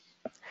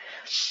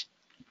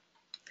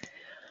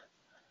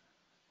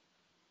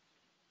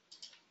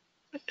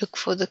 Look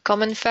for the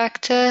common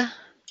factor.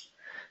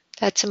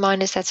 That's a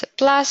minus, that's a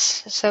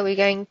plus. So we're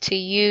going to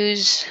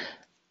use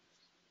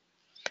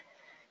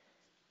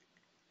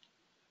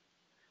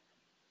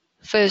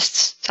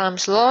first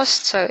times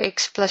last. So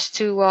x plus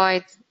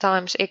 2y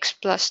times x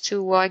plus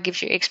 2y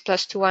gives you x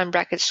plus 2y in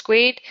bracket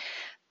squared.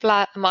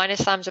 Plus,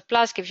 minus times a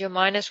plus gives you a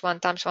minus. 1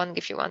 times 1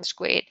 gives you 1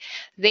 squared.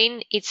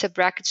 Then it's a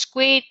bracket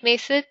squared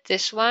method.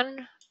 This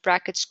one,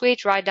 bracket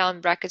squared, write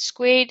down bracket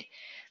squared.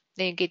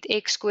 Then you get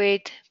x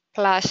squared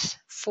plus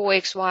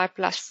 4xy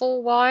plus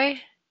 4y.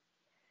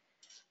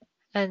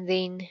 And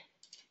then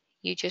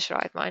you just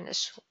write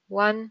minus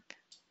 1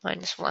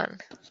 minus 1.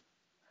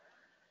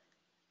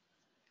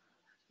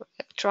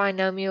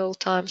 Trinomial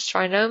times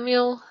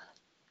trinomial.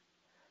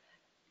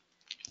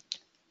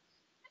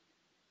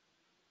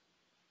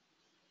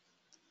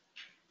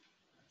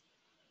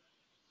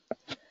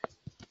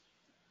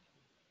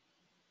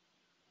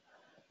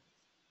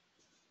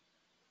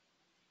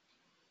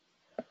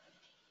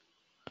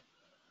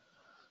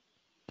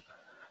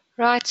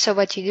 Right, so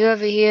what you do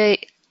over here,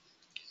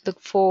 look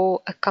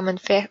for a common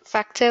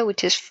factor,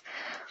 which is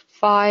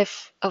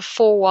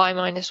 4y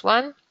minus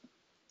 1.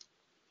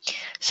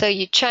 So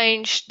you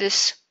change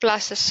this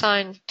plus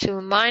sign to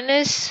a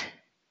minus.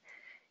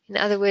 In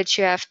other words,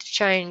 you have to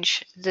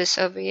change this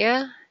over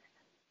here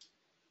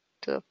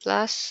to a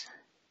plus.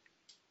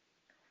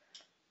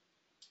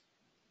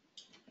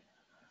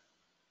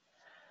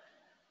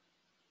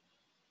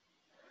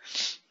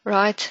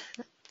 Right.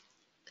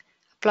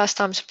 Plus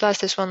times plus,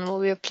 this one will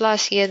be a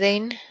plus here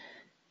then.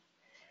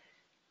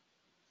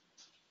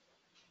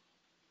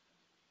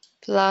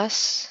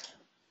 Plus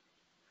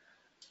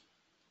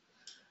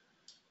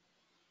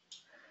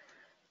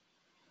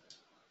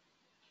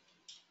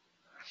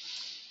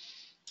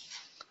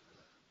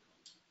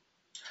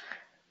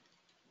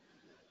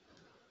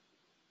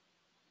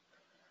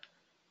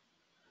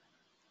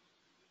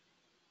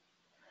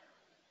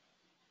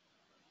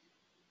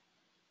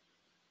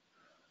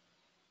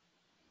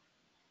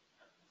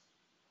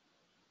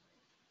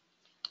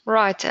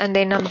Right, and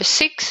then number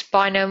 6,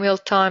 binomial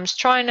times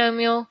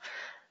trinomial,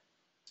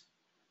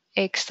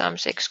 x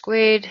times x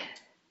squared.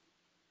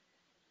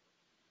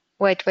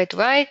 Wait,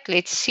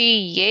 let's see.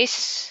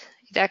 Yes,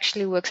 it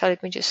actually works out.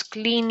 Let me just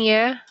clean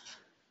here.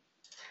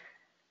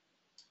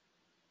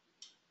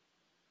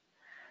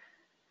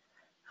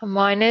 A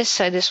minus,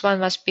 so this one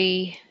must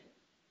be,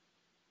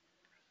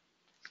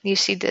 you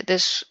see that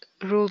this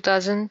rule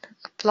doesn't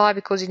apply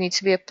because it needs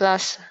to be a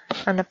plus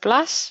and a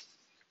plus.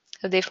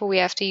 So therefore we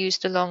have to use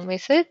the long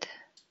method.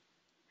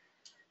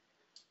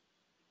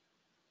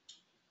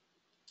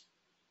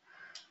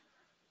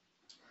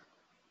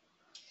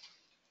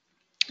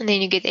 And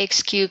then you get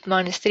x cubed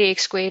minus 3x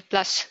squared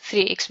plus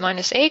 3x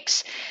minus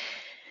x.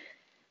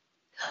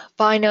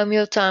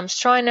 Binomial times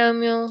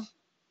trinomial.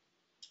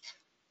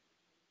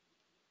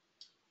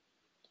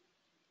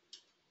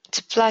 It's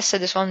a plus, so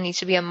this one needs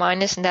to be a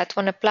minus and that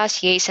one a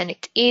plus. Yes, and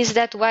it is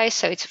that way.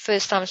 So it's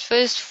first times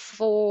first.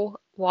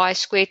 4y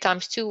squared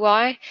times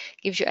 2y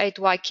gives you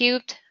 8y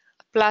cubed.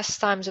 A plus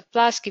times a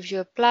plus gives you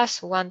a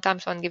plus. 1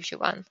 times 1 gives you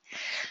 1.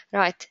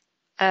 Right.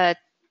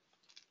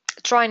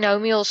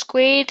 Trinomial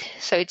squared.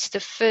 So it's the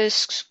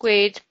first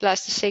squared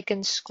plus the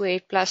second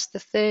squared plus the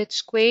third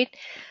squared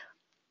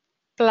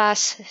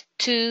plus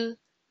 2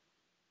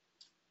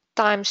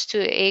 times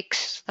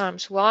 2x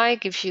times y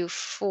gives you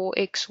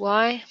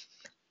 4xy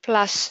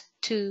plus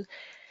 2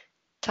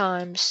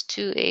 times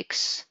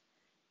 2x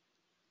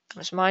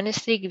times minus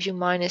 3 gives you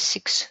minus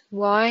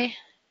 6y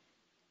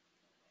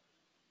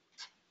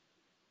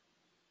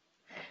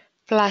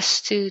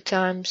plus 2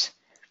 times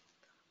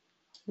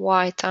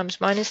y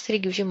times minus 3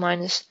 gives you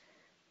minus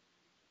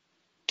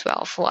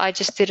 12. Well, I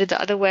just did it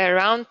the other way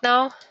around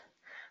now,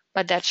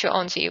 but that's your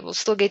answer. You will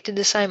still get to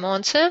the same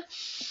answer.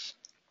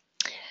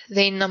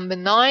 Then number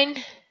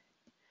 9,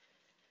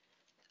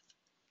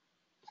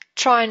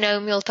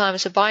 trinomial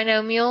times a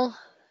binomial.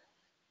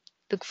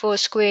 Look for a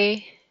square.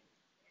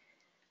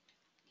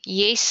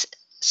 Yes,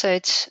 so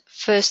it's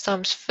first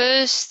times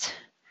first,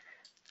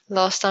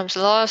 last times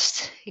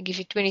last. It gives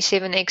you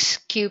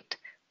 27x cubed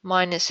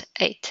minus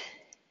 8.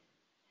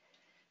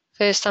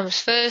 First times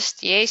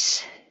first,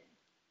 yes.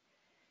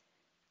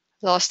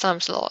 Last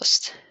times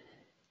last.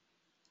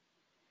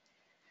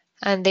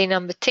 And then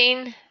number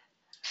 10,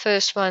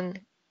 first one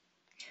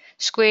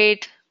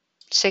squared,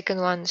 second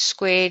one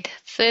squared,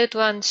 third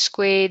one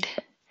squared,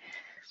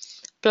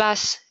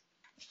 plus,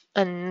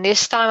 and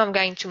this time I'm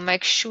going to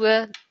make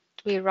sure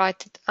we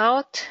write it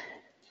out.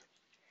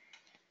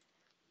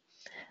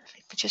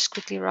 Let me just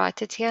quickly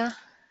write it here.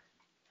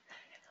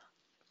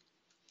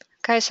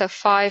 Okay, so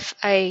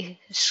 5a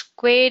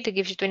squared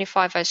gives you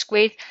 25a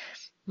squared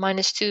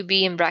minus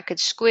 2b in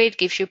brackets squared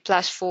gives you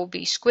plus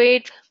 4b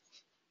squared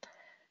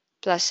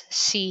plus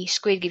c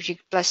squared gives you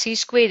plus c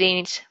squared. Then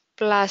it's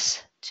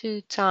plus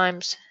 2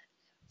 times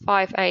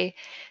 5a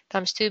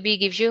times 2b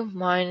gives you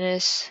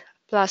minus,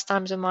 plus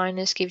times a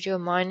minus gives you a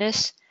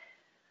minus.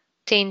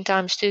 10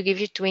 times 2 gives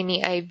you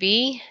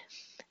 20ab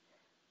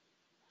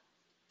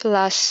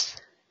plus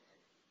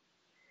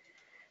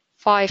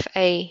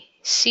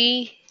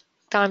 5ac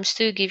times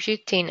 2 gives you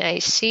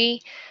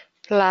 10ac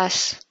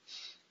plus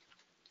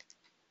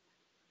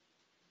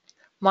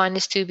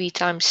minus 2b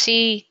times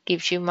c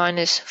gives you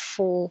minus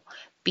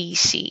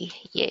 4bc.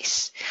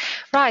 Yes.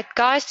 Right,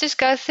 guys, just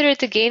go through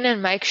it again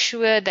and make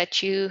sure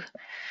that you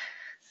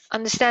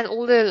understand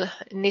all the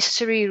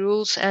necessary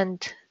rules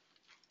and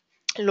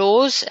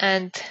laws,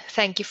 and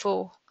thank you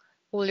for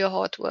all your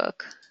hard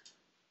work.